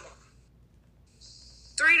minimum.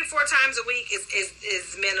 3 to 4 times a week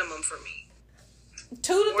is minimum for me.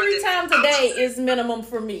 2 to 3 times a day is minimum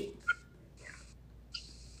for me.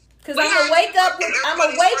 Cause I'm gonna wake up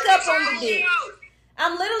on the dick.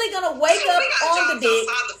 I'm literally gonna wake up on the dick.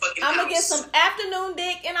 I'm gonna get some afternoon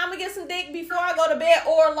dick, and I'm gonna get some dick before I go to bed,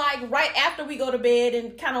 or like right after we go to bed,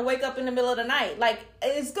 and kind of wake up in the middle of the night. Like,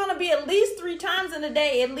 it's gonna be at least 3 times in a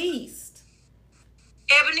day, at least.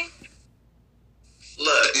 Ebony,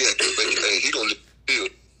 look, hey, he gonna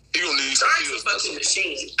need some pills. Fucking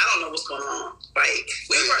machine. I don't know what's going on. Like,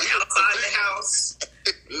 we were outside the house.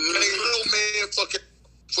 Little man, fucking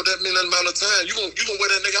for that amount of time, you gonna wear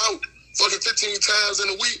that nigga out fucking 15 times in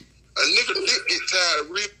a week. A nigga dick get tired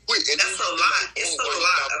real quick. And that's a lot. It's a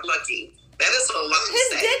lot of fucking. That is a lot of His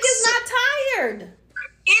sex. dick is not tired.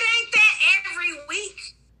 It ain't that every week.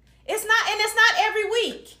 It's not every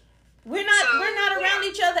week. We're not around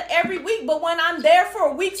each other every week, but when I'm there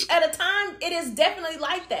for weeks at a time, it is definitely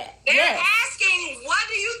like that. They're asking, what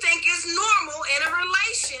do you think is normal in a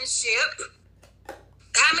relationship?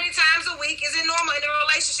 How many times a week is it normal in a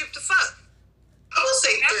relationship to fuck? I would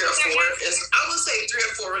say 3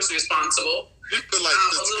 or 4 is responsible. You feel like a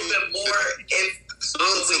little bit more if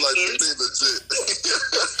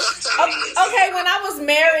okay, when I was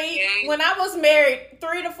married,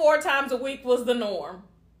 3 to 4 times a week was the norm.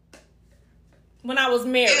 When I was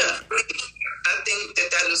married. Yeah, I think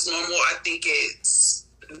that is normal. I think it's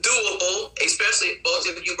doable, especially if both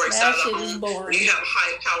of you work out of the home. When you have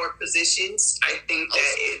high power positions, I think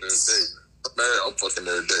that it's. Man, I'm fucking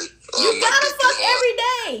every day. You gotta fuck every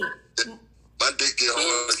day. My dick get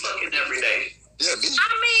hard. Fucking every day. Yeah, me. I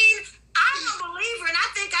mean, I'm a believer, and I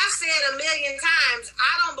think I've said 1,000,000 times,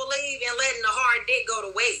 I don't believe in letting a hard dick go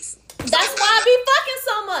to waste. That's why I be fucking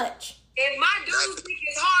so much. If my dude's dick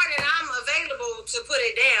is hard and I'm available to put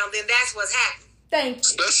it down, then that's what's happening. Thank you.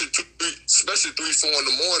 Especially 3, 4 in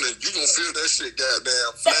the morning, you gonna feel that shit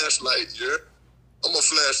goddamn flashlight, yeah? I'm gonna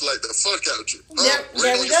flashlight the fuck out you.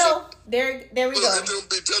 There we go. There we go. It's gonna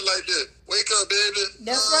be just like that. Wake up, baby.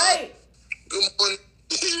 That's right. Good morning.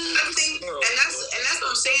 I think, and that's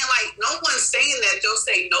what I'm saying. Like, no one's saying that they'll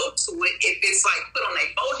say no to it if it's like put on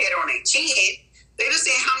their forehead or on their chin. They're just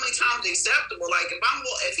saying how many times it's acceptable. Like,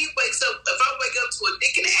 if he wakes up, if I wake up to a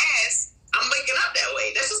dick in the ass, I'm waking up that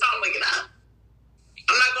way. That's just how I'm waking up.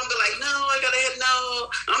 I'm not gonna be like, no, I got a head.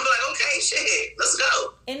 No, I'm gonna be like, okay, shit, let's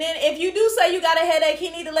go. And then if you do say you got a headache,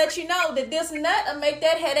 he need to let you know that this nut will make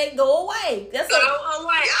that headache go away. That's Go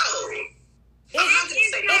away. It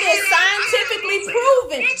is scientifically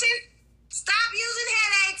proven. Bitches, stop using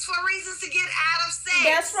headaches for reasons to get out of sex.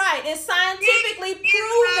 That's right. It's scientifically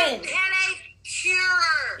proven. It's a headache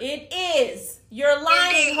cure. It is. You're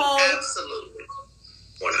lying, ho. Absolutely.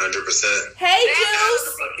 100%. Hey,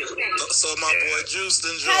 Juice. So my boy Juice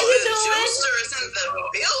done joined. How you The doing? juicer is in the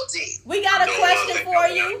building. We got a question for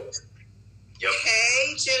you. Yep.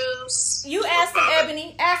 Hey, Juice. You asked him,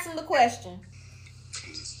 Ebony. Ask him the question.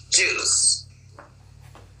 Juice.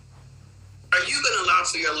 Are you gonna allow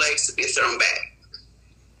for your legs to be thrown back?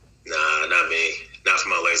 Nah, not me. Not for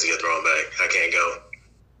my legs to get thrown back. I can't go.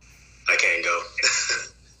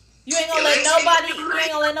 You ain't gonna let nobody. You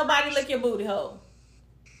ain't gonna let nobody lick your booty hole.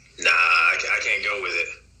 Nah, I can't go with it.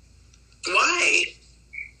 Why?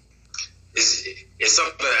 It's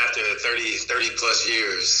something after 30 plus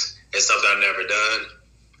years. It's something I've never done.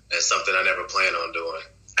 It's something I never plan on doing.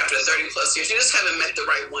 After 30 plus years, you just haven't met the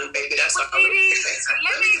right one, baby. That's all. Let me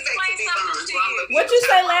explain something to you. What you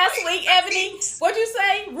say last week, Ebony? What you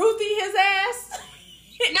say? Ruthie his ass?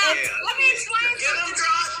 No, let me explain Get him something.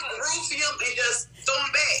 drunk, roof him, and just throw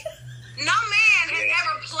him back. No man has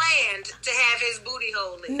ever planned to have his booty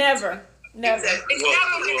hole licked. Never. It's never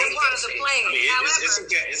been a part of the plan. I mean, However, it's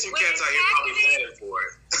some cats out here probably planning for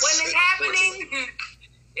it. when it's happening,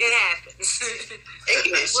 it happens.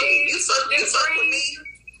 Ignorant shit. You fuck with me.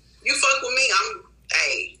 You fuck with me.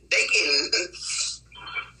 They getting.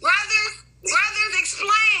 Brothers,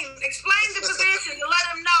 explain the position to let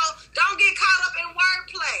them know. Don't get caught up in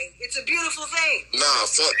wordplay. It's a beautiful thing. Nah,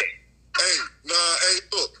 fuck that. Hey,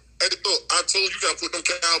 look. I told you gotta put them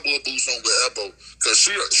cowboy boots on with elbow. Cause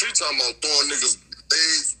she talking about throwing niggas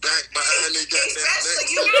legs back behind their goddamn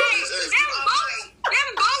Especially legs. you. Them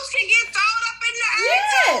boots can get thrown up in the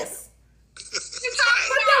air. Yes. You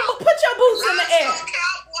talking about? Put your boots in the air.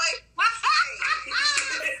 Cowboy.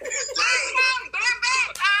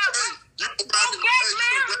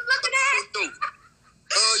 You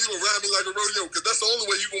gonna ride me like a rodeo, cause that's the only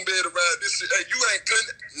way you gonna be able to ride this shit. Hey, you ain't cutting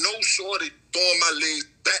no shorty throwing my legs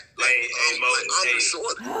back like I'm the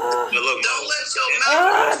shorty. Look, Don't let your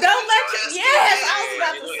mouth. Don't let you. Yes, I was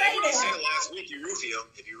about to say You said that. last week you roofie him.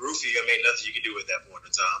 If you roofie him, ain't nothing you can do at that point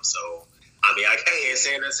in time. So, I mean, I can't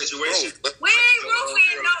say in that situation. We ain't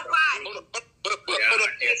roofing nobody.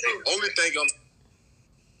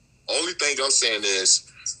 Only thing I'm saying is,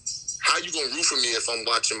 how you gonna root for me if I'm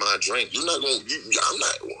watching my drink? You're not gonna. I'm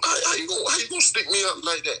not. How you gonna stick me up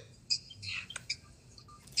like that?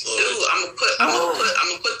 Dude, I'm gonna put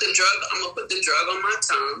the drug on my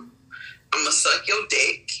tongue. I'm gonna suck your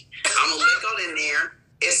dick. I'm gonna lick on in there.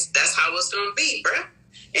 That's how it's gonna be, bruh.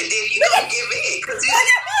 And then you gonna give in, cause it's in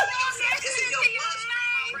your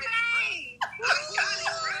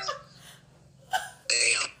blood.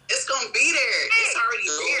 Damn, it's gonna be there. It's already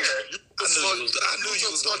there. I knew you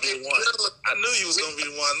was gonna be the one. I knew you was gonna be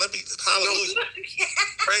the one. Let me hallelujah.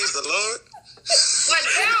 Praise the Lord. But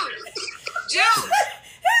Juice.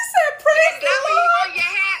 He said, "Praise That the W Lord." on your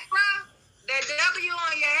hat, bro. That W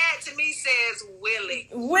on your hat to me says willing.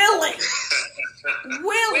 Willing.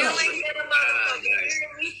 Willing in the motherfucker. You Nice.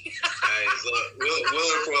 hear me? Nice. Look,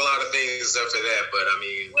 willing for a lot of things after that, but I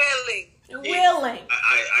mean, Willing. Willing.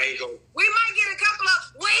 I ain't gonna. We might get a couple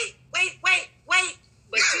of wait.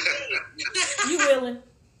 But You willing?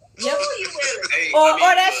 Yep. Ooh, you willing. Hey, Or I mean,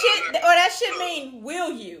 that shit mean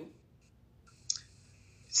will you?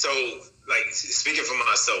 So, like, speaking for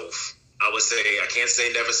myself, I would say I can't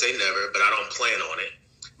say never, but I don't plan on it.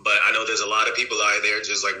 But I know there's a lot of people out there,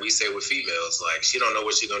 just like we say with females, like, she don't know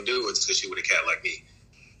what she's going to do until she with a cat like me.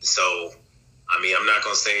 So, I mean, I'm not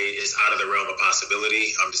going to say it's out of the realm of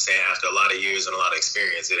possibility. I'm just saying after a lot of years and a lot of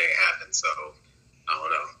experience, it ain't happened. So, I don't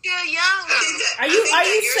know. You're young. Are you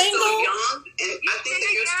single? Still young, and I think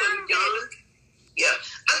that you're still young. Yeah,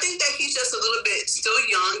 I think that he's just a little bit still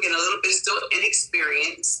young and a little bit still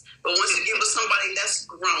inexperienced. But once you give us somebody that's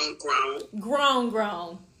grown, Grown.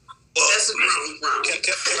 that's grown.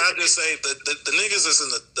 Can I just say the niggas is in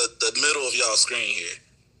the middle of y'all screen here.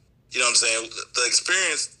 You know what I'm saying? The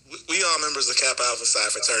experience, we all members of Kappa Alpha Psi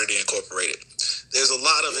Fraternity Incorporated. There's a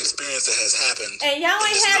lot of experience that has happened. And y'all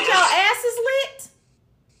ain't had y'all asses lit?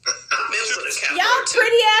 Y'all Y'all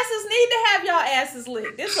pretty asses need to have y'all asses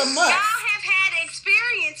lit. This a must. Y'all have had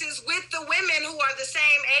experiences with the women who are the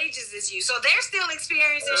same ages as you, so they're still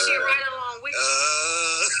experiencing shit right along with you.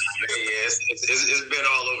 Yeah, it's been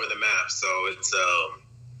all over the map. So it's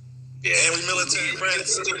yeah. And we military friends.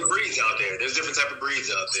 There's different breeds out there. There's different type of breeds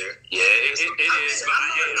out there. Yeah, it is. But I'm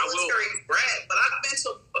I a will. military brat, but I've been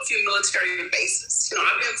to a few military bases. You know,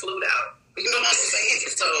 I've been flued out. You know what I'm saying?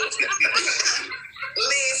 So,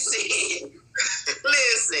 listen.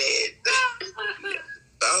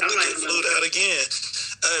 I'll get flued out again.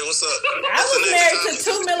 Hey, what's up? I was married to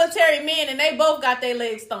 2 military men, and they both got their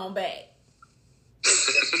legs thrown back. Were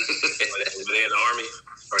they in the Army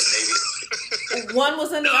or the Navy? One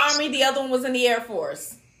was in the Army, the other one was in the Air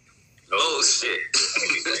Force. Oh, shit. So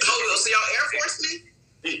y'all Air Force men?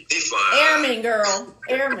 He's fine. Airmen, girl.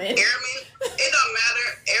 Airmen. Airmen? It don't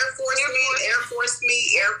matter. Air Force men, Air Force me,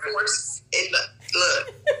 Air Force.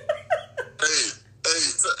 Look. Hey,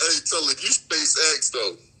 tell her you SpaceX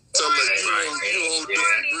though. Tell her you on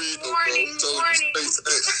different breed though, bro. Tell her you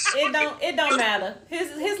SpaceX. It don't matter.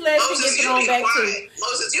 His legs can get thrown back too.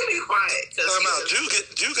 Moses, you be quiet. Time out.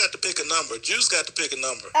 Jew got to pick a number. Juice got to pick a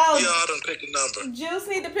number. Oh. Y'all done pick a number. Juice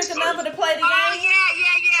need to pick a number to play the Oh, game.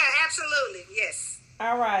 yeah, absolutely, yes.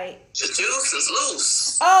 All right. The juice is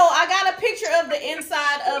loose. Oh, I got a picture of the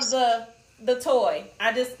inside of the toy.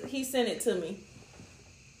 He sent it to me.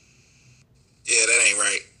 Yeah, that ain't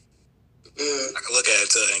right. I can look at it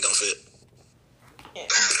till it ain't gonna fit. Yeah.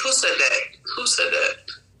 Who said that?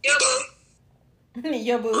 Your boo.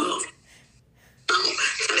 Your boo.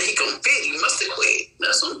 It ain't gonna fit. You must have quit.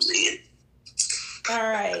 That's what I'm saying. All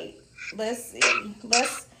right. Let's see.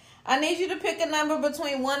 I need you to pick a number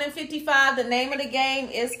between 1 and 55. The name of the game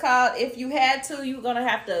is called If You Had To. You're going to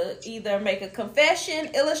have to either make a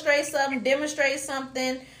confession, illustrate something, demonstrate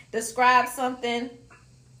something, describe something.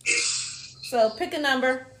 So pick a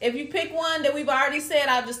number. If you pick one that we've already said,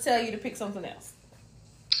 I'll just tell you to pick something else.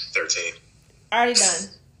 13. Already done.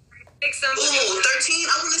 Pick something. Ooh, 13.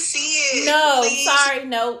 I want to see it. No, please. sorry.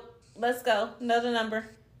 Nope. Let's go. Another number.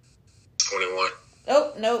 21.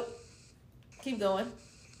 Oh, nope. Keep going.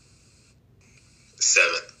 7.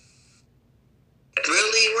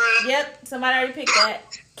 Really, Ron? Yep. Somebody already picked that.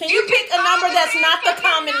 Can you pick a number that's not the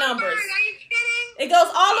common numbers? Are you kidding? It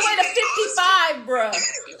goes all the way to 55, bruh.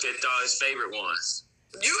 He picked all his favorite ones.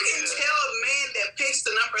 You can tell a man that picks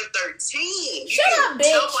the number 13. Shut up, bitch.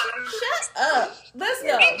 Shut up. Let's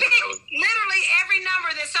go. He picked literally every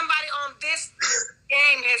number that somebody on this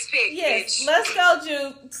game has picked. Yes, bitch. let's go,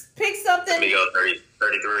 Juke. Pick Let me something. go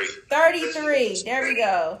 33. 33. There we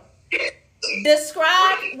go.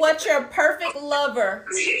 Describe what your perfect lover.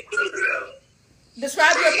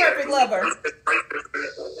 Describe your perfect lover.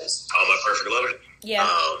 Oh, my perfect lover? Yeah.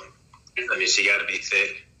 I mean, she got to be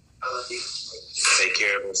thick, take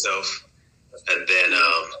care of herself, and then,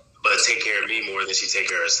 but take care of me more than she take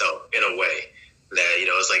care of herself, in a way that, you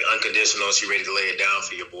know, it's like unconditional. She ready to lay it down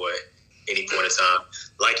for your boy any point in time.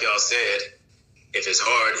 Like y'all said, if it's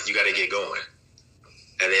hard, you got to get going.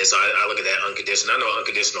 And then so I look at that unconditional. I know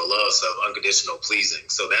unconditional love stuff, unconditional pleasing.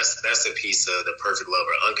 So that's a piece of the perfect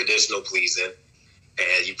lover, unconditional pleasing.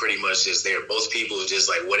 And you pretty much just there. Most people just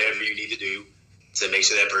like whatever you need to do to make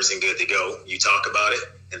sure that person good to go. You talk about it,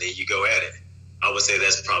 and then you go at it. I would say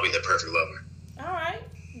that's probably the perfect lover. All right.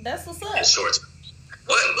 That's what's up. In short.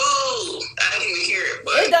 What? Boo! I didn't even hear it.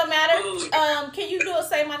 But It don't matter. boo. Can you do a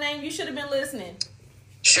say my name? You should have been listening.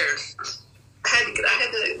 Sure. I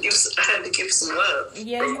had to give some love.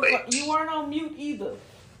 Yeah, real quick. you weren't on mute either.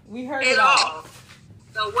 We heard it At all. all.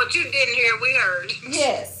 So what you didn't hear, we heard.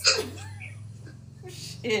 Yes.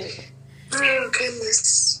 Shit. Oh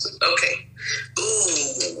goodness. Okay.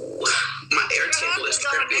 Ooh, my air table is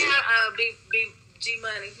tripping. G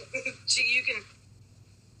Money. She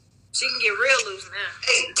can get real loose now.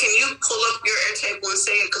 Hey, can you pull up your Airtable and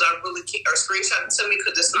say it? Because I really can't, or screenshot it to me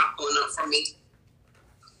because it's not pulling up for me.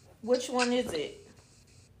 Which one is it?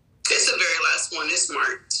 It's the very last one. It's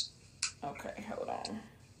marked. Okay, hold on.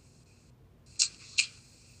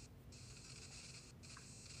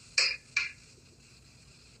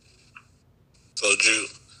 So, Drew,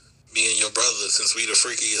 me and your brother, since we the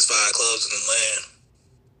freakiest 5 clubs in the land,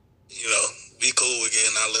 you know, be cool with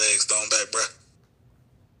getting our legs thrown back, bruh.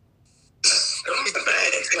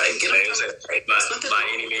 By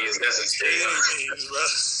any means necessary.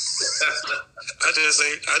 I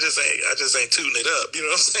just ain't tooting it up. You know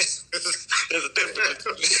what I'm saying? There's a difference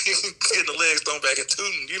between getting the legs thrown back and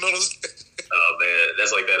tooting. You know what I'm saying? Oh man,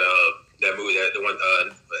 that's like that movie, the one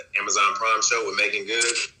Amazon Prime show with Megan Good.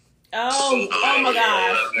 Oh my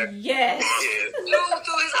gosh. Yes. Threw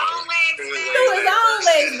his own legs back. Threw his own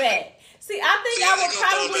legs back. See, I think I would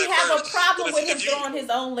probably have a problem with him throwing his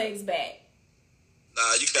own legs back.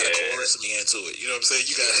 Nah, you gotta coerce me into it. You know what I'm saying?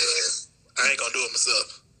 You gotta. I ain't gonna do it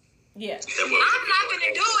myself. Yeah. I'm not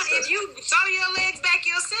gonna do it if you throw your legs back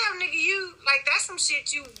yourself, nigga. You like that's some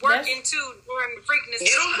shit you work into during the freaking.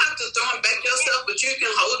 You don't have to throw them back yourself, but you can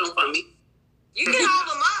hold them for me. You can hold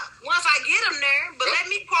them up once I get them there, but let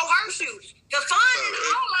me coerce you. The fun and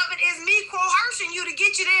all of it is me coercing you to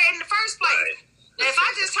get you there in the first place. Now, if I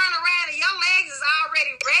just turn around and your legs is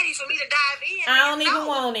already ready for me to dive in, I don't even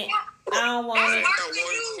want it. I don't want it. That's worse than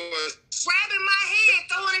you grabbing my head,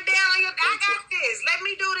 throwing it down on your. I got this. Let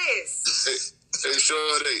me do this. Hey,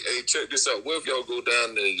 Shorty, hey, check this out. What if y'all go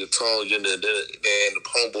down there, your tongue, and the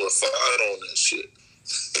homeboy fired on that shit?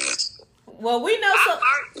 Well, we know some.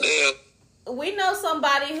 Damn. We know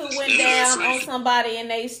somebody who went down on somebody and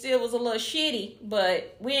they still was a little shitty,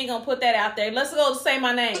 but we ain't gonna put that out there. Let's go to Say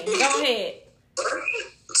My Name. Go ahead.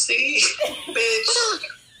 See, bitch.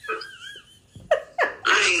 I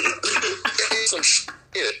ain't some shit.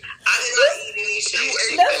 I did not eat any shit.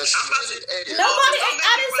 I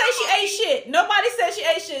didn't say she ate shit. Nobody said she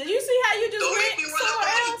ate shit. You see how you just went somewhere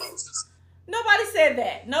else? Nobody said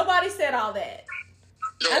that. Nobody said all that.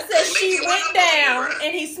 I said she went down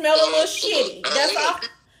and he smelled a little shitty. That's all.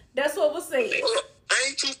 That's what was said.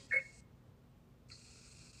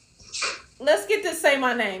 Let's get to Say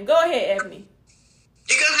My Name. Go ahead, Ebony.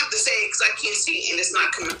 You're going to have to say it because I can't see it and it's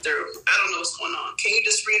not coming through. I don't know what's going on. Can you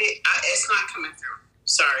just read it? It's not coming through.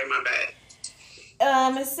 Sorry, my bad.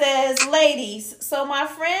 It says, ladies, so my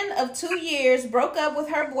friend of 2 years broke up with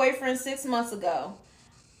her boyfriend 6 months ago.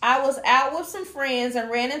 I was out with some friends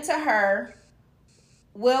and ran into her.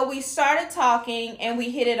 Well, we started talking and we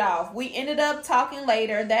hit it off. We ended up talking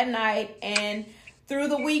later that night and through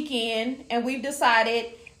the weekend, and we've decided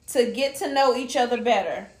to get to know each other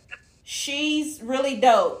better. She's really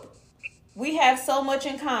dope. We have so much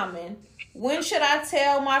in common. When should I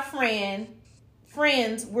tell my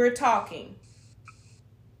friends we're talking?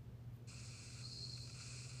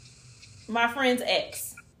 My friend's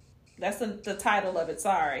ex. That's the title of it.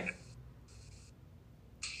 Sorry.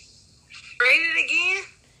 Read it again.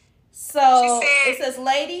 So it says,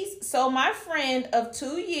 ladies, so my friend of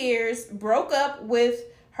 2 years broke up with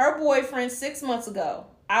her boyfriend 6 months ago.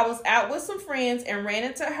 I was out with some friends and ran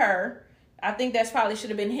into her. I think that's probably should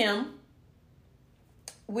have been him.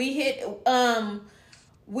 We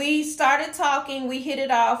started talking. We hit it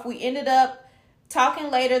off. We ended up talking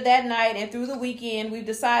later that night and through the weekend. We've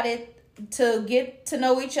decided to get to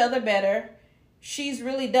know each other better. She's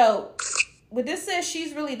really dope. But this says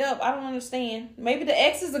she's really dope. I don't understand. Maybe the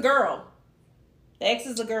ex is a girl. The ex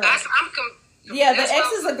is a girl. Yeah, the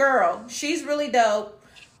ex is a girl. She's really dope.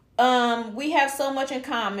 We have so much in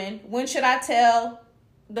common. When should I tell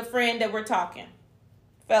the friend that we're talking?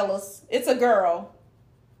 Fellas, it's a girl.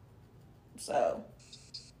 So.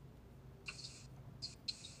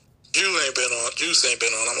 Juice ain't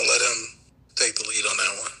been on. I'm going to let him take the lead on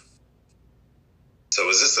that one. So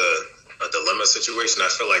is this a dilemma situation? I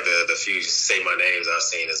feel like the few Say My Names I've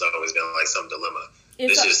seen has always been like some dilemma.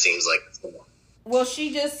 This just seems like... Well,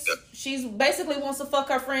 she's basically wants to fuck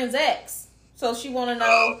her friend's ex. So she want to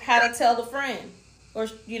know how to tell the friend. Or,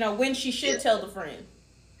 when she should tell the friend.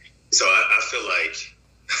 So I feel like...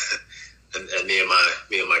 and me and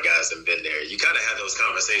my guys have been there. You gotta have those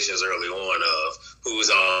conversations early on of who's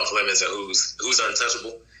off limits and who's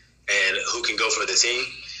untouchable and who can go for the team.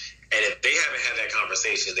 And if they haven't had that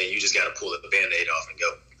conversation, then you just gotta pull the Band-Aid off and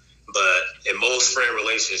go. But in most friend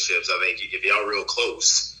relationships, I think if y'all real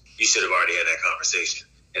close, you should have already had that conversation.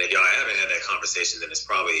 And if y'all haven't had that conversation, then it's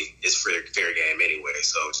fair game anyway.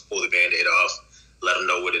 So just pull the Band-Aid off, let them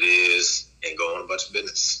know what it is, and go on a bunch of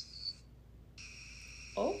business.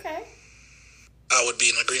 Okay. I would be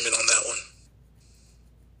in agreement on that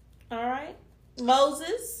one. All right.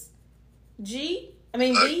 Moses. B,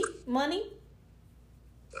 Money.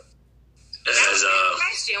 That's a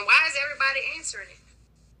question. Why is everybody answering it?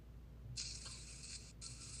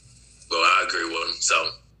 Well, I agree with him,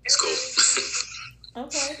 so it's cool.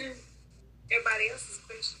 Okay. Everybody else's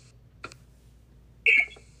question.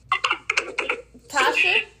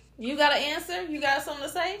 Tasha, you got an answer? You got something to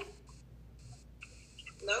say?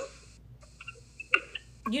 Nope.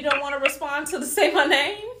 You don't want to respond to the Say My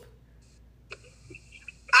Name?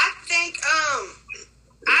 I think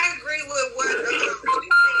I agree with what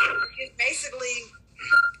it's basically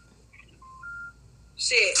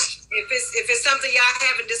shit. If it's something y'all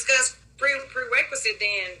haven't discussed prerequisite,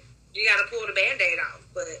 then you got to pull the Band-Aid off.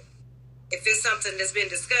 But if it's something that's been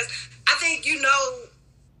discussed, I think, you know,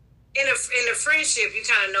 in a friendship, you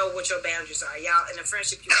kind of know what your boundaries are. Y'all, in a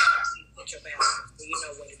friendship, you know what your boundaries are. You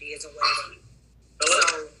know what it is and what it ain't.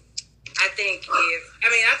 So, I think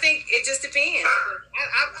it just depends.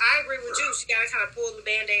 I agree with you. You got to kind of pull the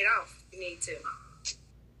Band-Aid off. You need to.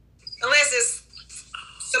 Unless it's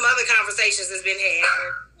some other conversations that's been had.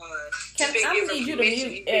 I need you to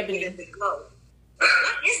mute Ebony. What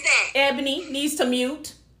is that? Ebony needs to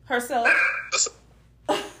mute herself. That's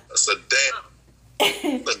a damn.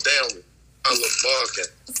 A damn. I love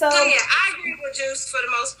barking. So yeah, I agree with Juice for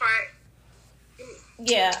the most part.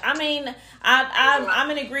 Yeah, I mean, I'm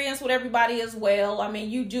in agreement with everybody as well. I mean,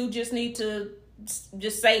 you do just need to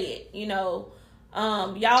just say it. You know,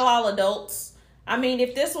 y'all all adults. I mean,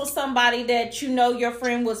 if this was somebody that you know your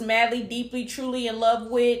friend was madly, deeply, truly in love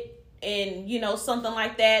with, and you know something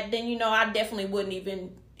like that, then you know I definitely wouldn't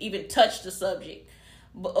even touch the subject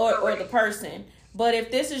or the person. But if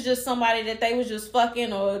this is just somebody that they was just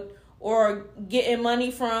fucking or getting money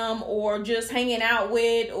from or just hanging out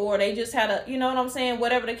with, or they just had a, you know what I'm saying,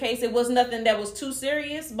 whatever the case, it was nothing that was too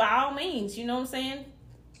serious, by all means, you know what I'm saying,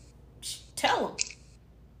 tell them.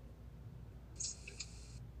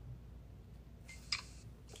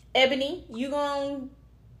 Ebony, you gonna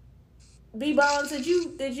be Bonds? Did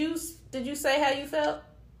you say how you felt?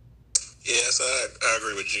 Yes, I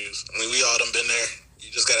agree with you. I mean, we all done been there.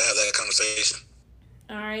 You just gotta have that conversation.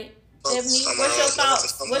 All right, Ebony, what's your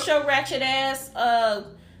thoughts? What's your ratchet ass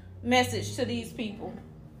message to these people?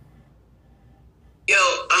 Yo,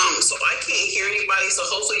 so I can't hear anybody, so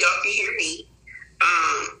hopefully y'all can hear me.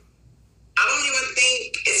 I don't even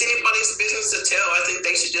think it's anybody's business to tell. I think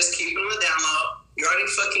they should just keep it on the down low. You're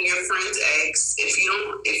already fucking your friend's ex. If you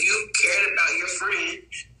cared about your friend,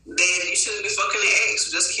 then you shouldn't be fucking the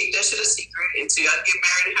ex. So just keep that shit a secret until y'all get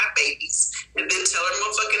married and have babies. And then tell her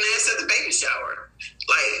motherfucking ass at the baby shower.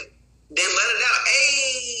 Like, then let it out.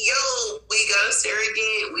 Hey, yo, we got a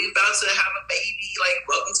surrogate. We about to have a baby. Like,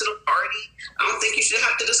 welcome to the party. I don't think you should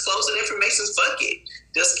have to disclose that information. Fuck it.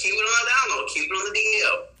 Just keep it on the down low. Keep it on the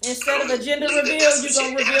DL. Instead of a gender reveal, you're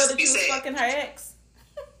going to reveal that you was fucking her ex.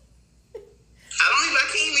 I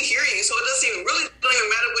can't even hear you, so it don't even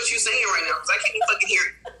matter what you're saying right now, because I can't even fucking hear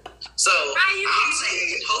you. So, I'm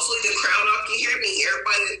saying, hopefully the crowd all can hear me.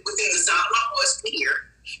 Everybody within the sound of my voice can hear.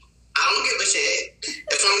 I don't give a shit.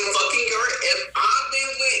 If I've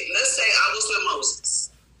been with, let's say I was with Moses,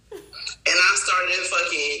 and I started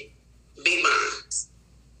fucking B-Bonds.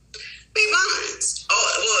 Oh,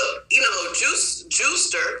 well, you know,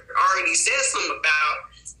 Juicer already said something about,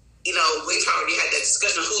 you know, we've already had that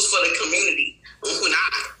discussion, who's for the community and who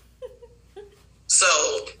not. So,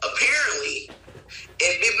 apparently,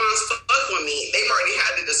 if Big Mom's fuck with me, they've already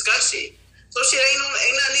had the discussion. So shit ain't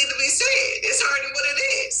nothing need to be said. It's already what it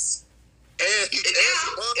is. And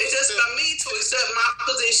now, it's just for me to accept my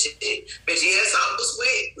position. But yes, I was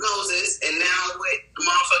with Moses, and now with the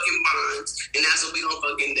motherfucking Bonds, and that's what we gonna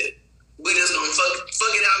fucking do. We just gonna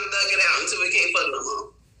fuck it out and thug it out until we can't fuck no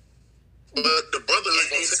more. But the brotherhood,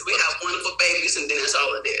 we have wonderful babies, and then that's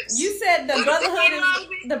all it is. You said the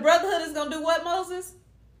brotherhood is gonna do what, Moses?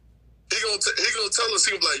 He gonna tell us,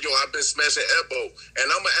 he gonna be like, yo, I've been smashing elbow, and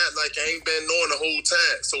I'm gonna act like I ain't been knowing the whole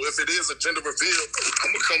time. So if it is a gender reveal,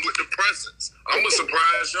 I'm gonna come with the presents. I'm gonna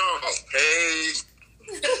surprise y'all. Hey.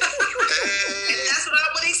 And that's what I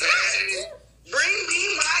would expect. Bring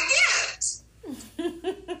me my gifts.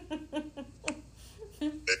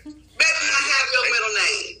 Better not have your middle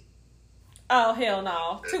name. Oh, hell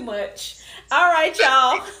no. Too much. All right,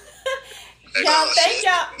 y'all. We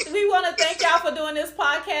want to thank y'all for doing this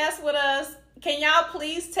podcast with us. Can y'all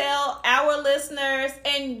please tell our listeners,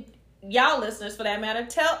 and y'all listeners for that matter,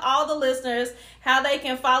 tell all the listeners how they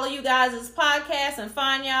can follow you guys' podcast and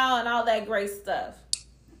find y'all and all that great stuff.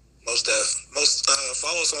 Most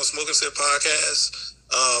follow us on Smoke and Sip Podcast.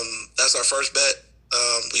 That's our first bet.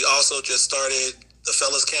 We also just started the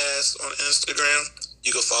Fellas Cast on Instagram.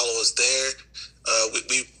 You can follow us there.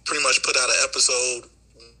 We pretty much put out an episode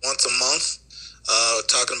once a month,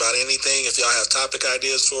 talking about anything. If y'all have topic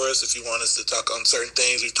ideas for us, if you want us to talk on certain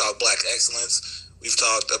things, we've talked Black excellence. We've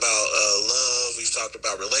talked about love. We've talked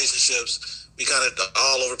about relationships. We kind of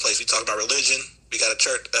all over the place. We talk about religion. We got a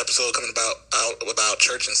church episode coming about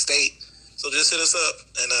church and state. So just hit us up,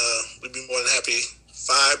 and we'd be more than happy.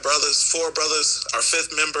 4 brothers. Our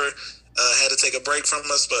 5th member had to take a break from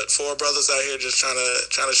us, but 4 brothers out here just trying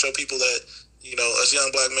to show people that, you know, us young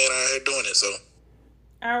Black men are out here doing it. So.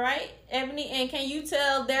 All right, Ebony, and can you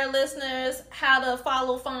tell their listeners how to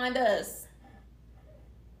find us?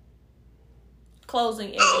 Closing,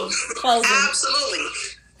 Ebony. Closing. Absolutely.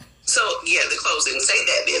 So, yeah, the closing. Say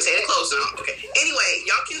that then. Say the closing. Okay. Anyway,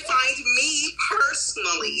 y'all can find me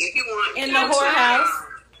personally if you want. In the whorehouse.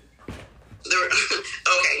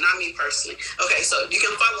 Okay, not me personally. Okay, so you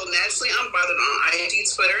can follow Naturally Unbothered on IG,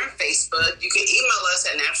 Twitter, and Facebook. You can email us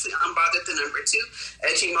at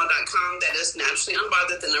naturallyunbothered2@gmail.com. That is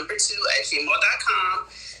naturallyunbothered2@gmail.com.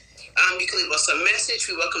 You can leave us a message.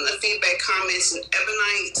 We welcome the feedback, comments, and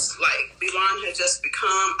ebonites like Belon has just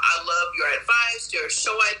become. I love your advice, your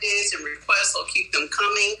show ideas, and requests, so keep them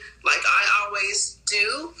coming like I always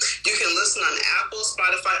do. You can listen on Apple,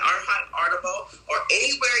 Spotify, Audible, or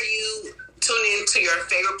anywhere you tune in to your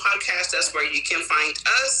favorite podcast. That's where you can find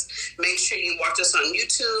us. Make sure you watch us on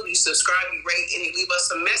YouTube. You subscribe, you rate, and you leave us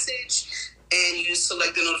a message. And you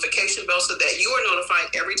select the notification bell so that you are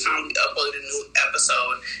notified every time we upload a new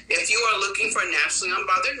episode. If you are looking for Naturally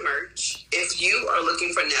Unbothered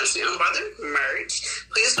merch,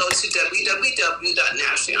 please go to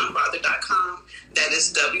www.naturallyunbothered.com. That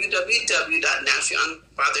is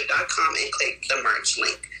www.naturallyunbothered.com and click the merch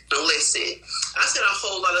link. Now listen, I said a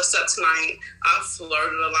whole lot of stuff tonight. I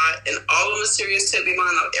flirted a lot, and all on a serious tip,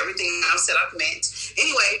 Iman, of everything I've said I've meant.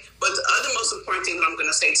 Anyway, but the other most important thing that I'm going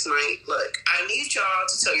to say tonight, look, I need y'all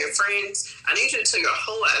to tell your friends. I need you to tell your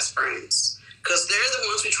whole ass friends, because they're the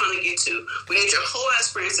ones we're trying to get to. We need your whole ass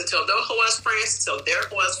friends to tell their whole ass friends, to tell their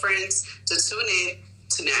whole ass friends to tune in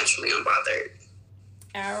to Naturally Unbothered.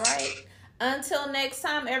 All right. Until next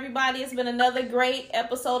time, everybody, it's been another great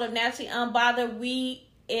episode of Naturally Unbothered. We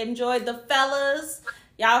enjoyed the fellas.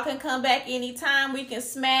 Y'all can come back anytime. We can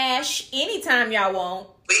smash anytime y'all want.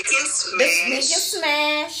 We can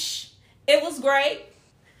smash. It was great.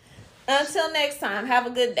 Until next time, have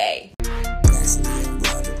a good day.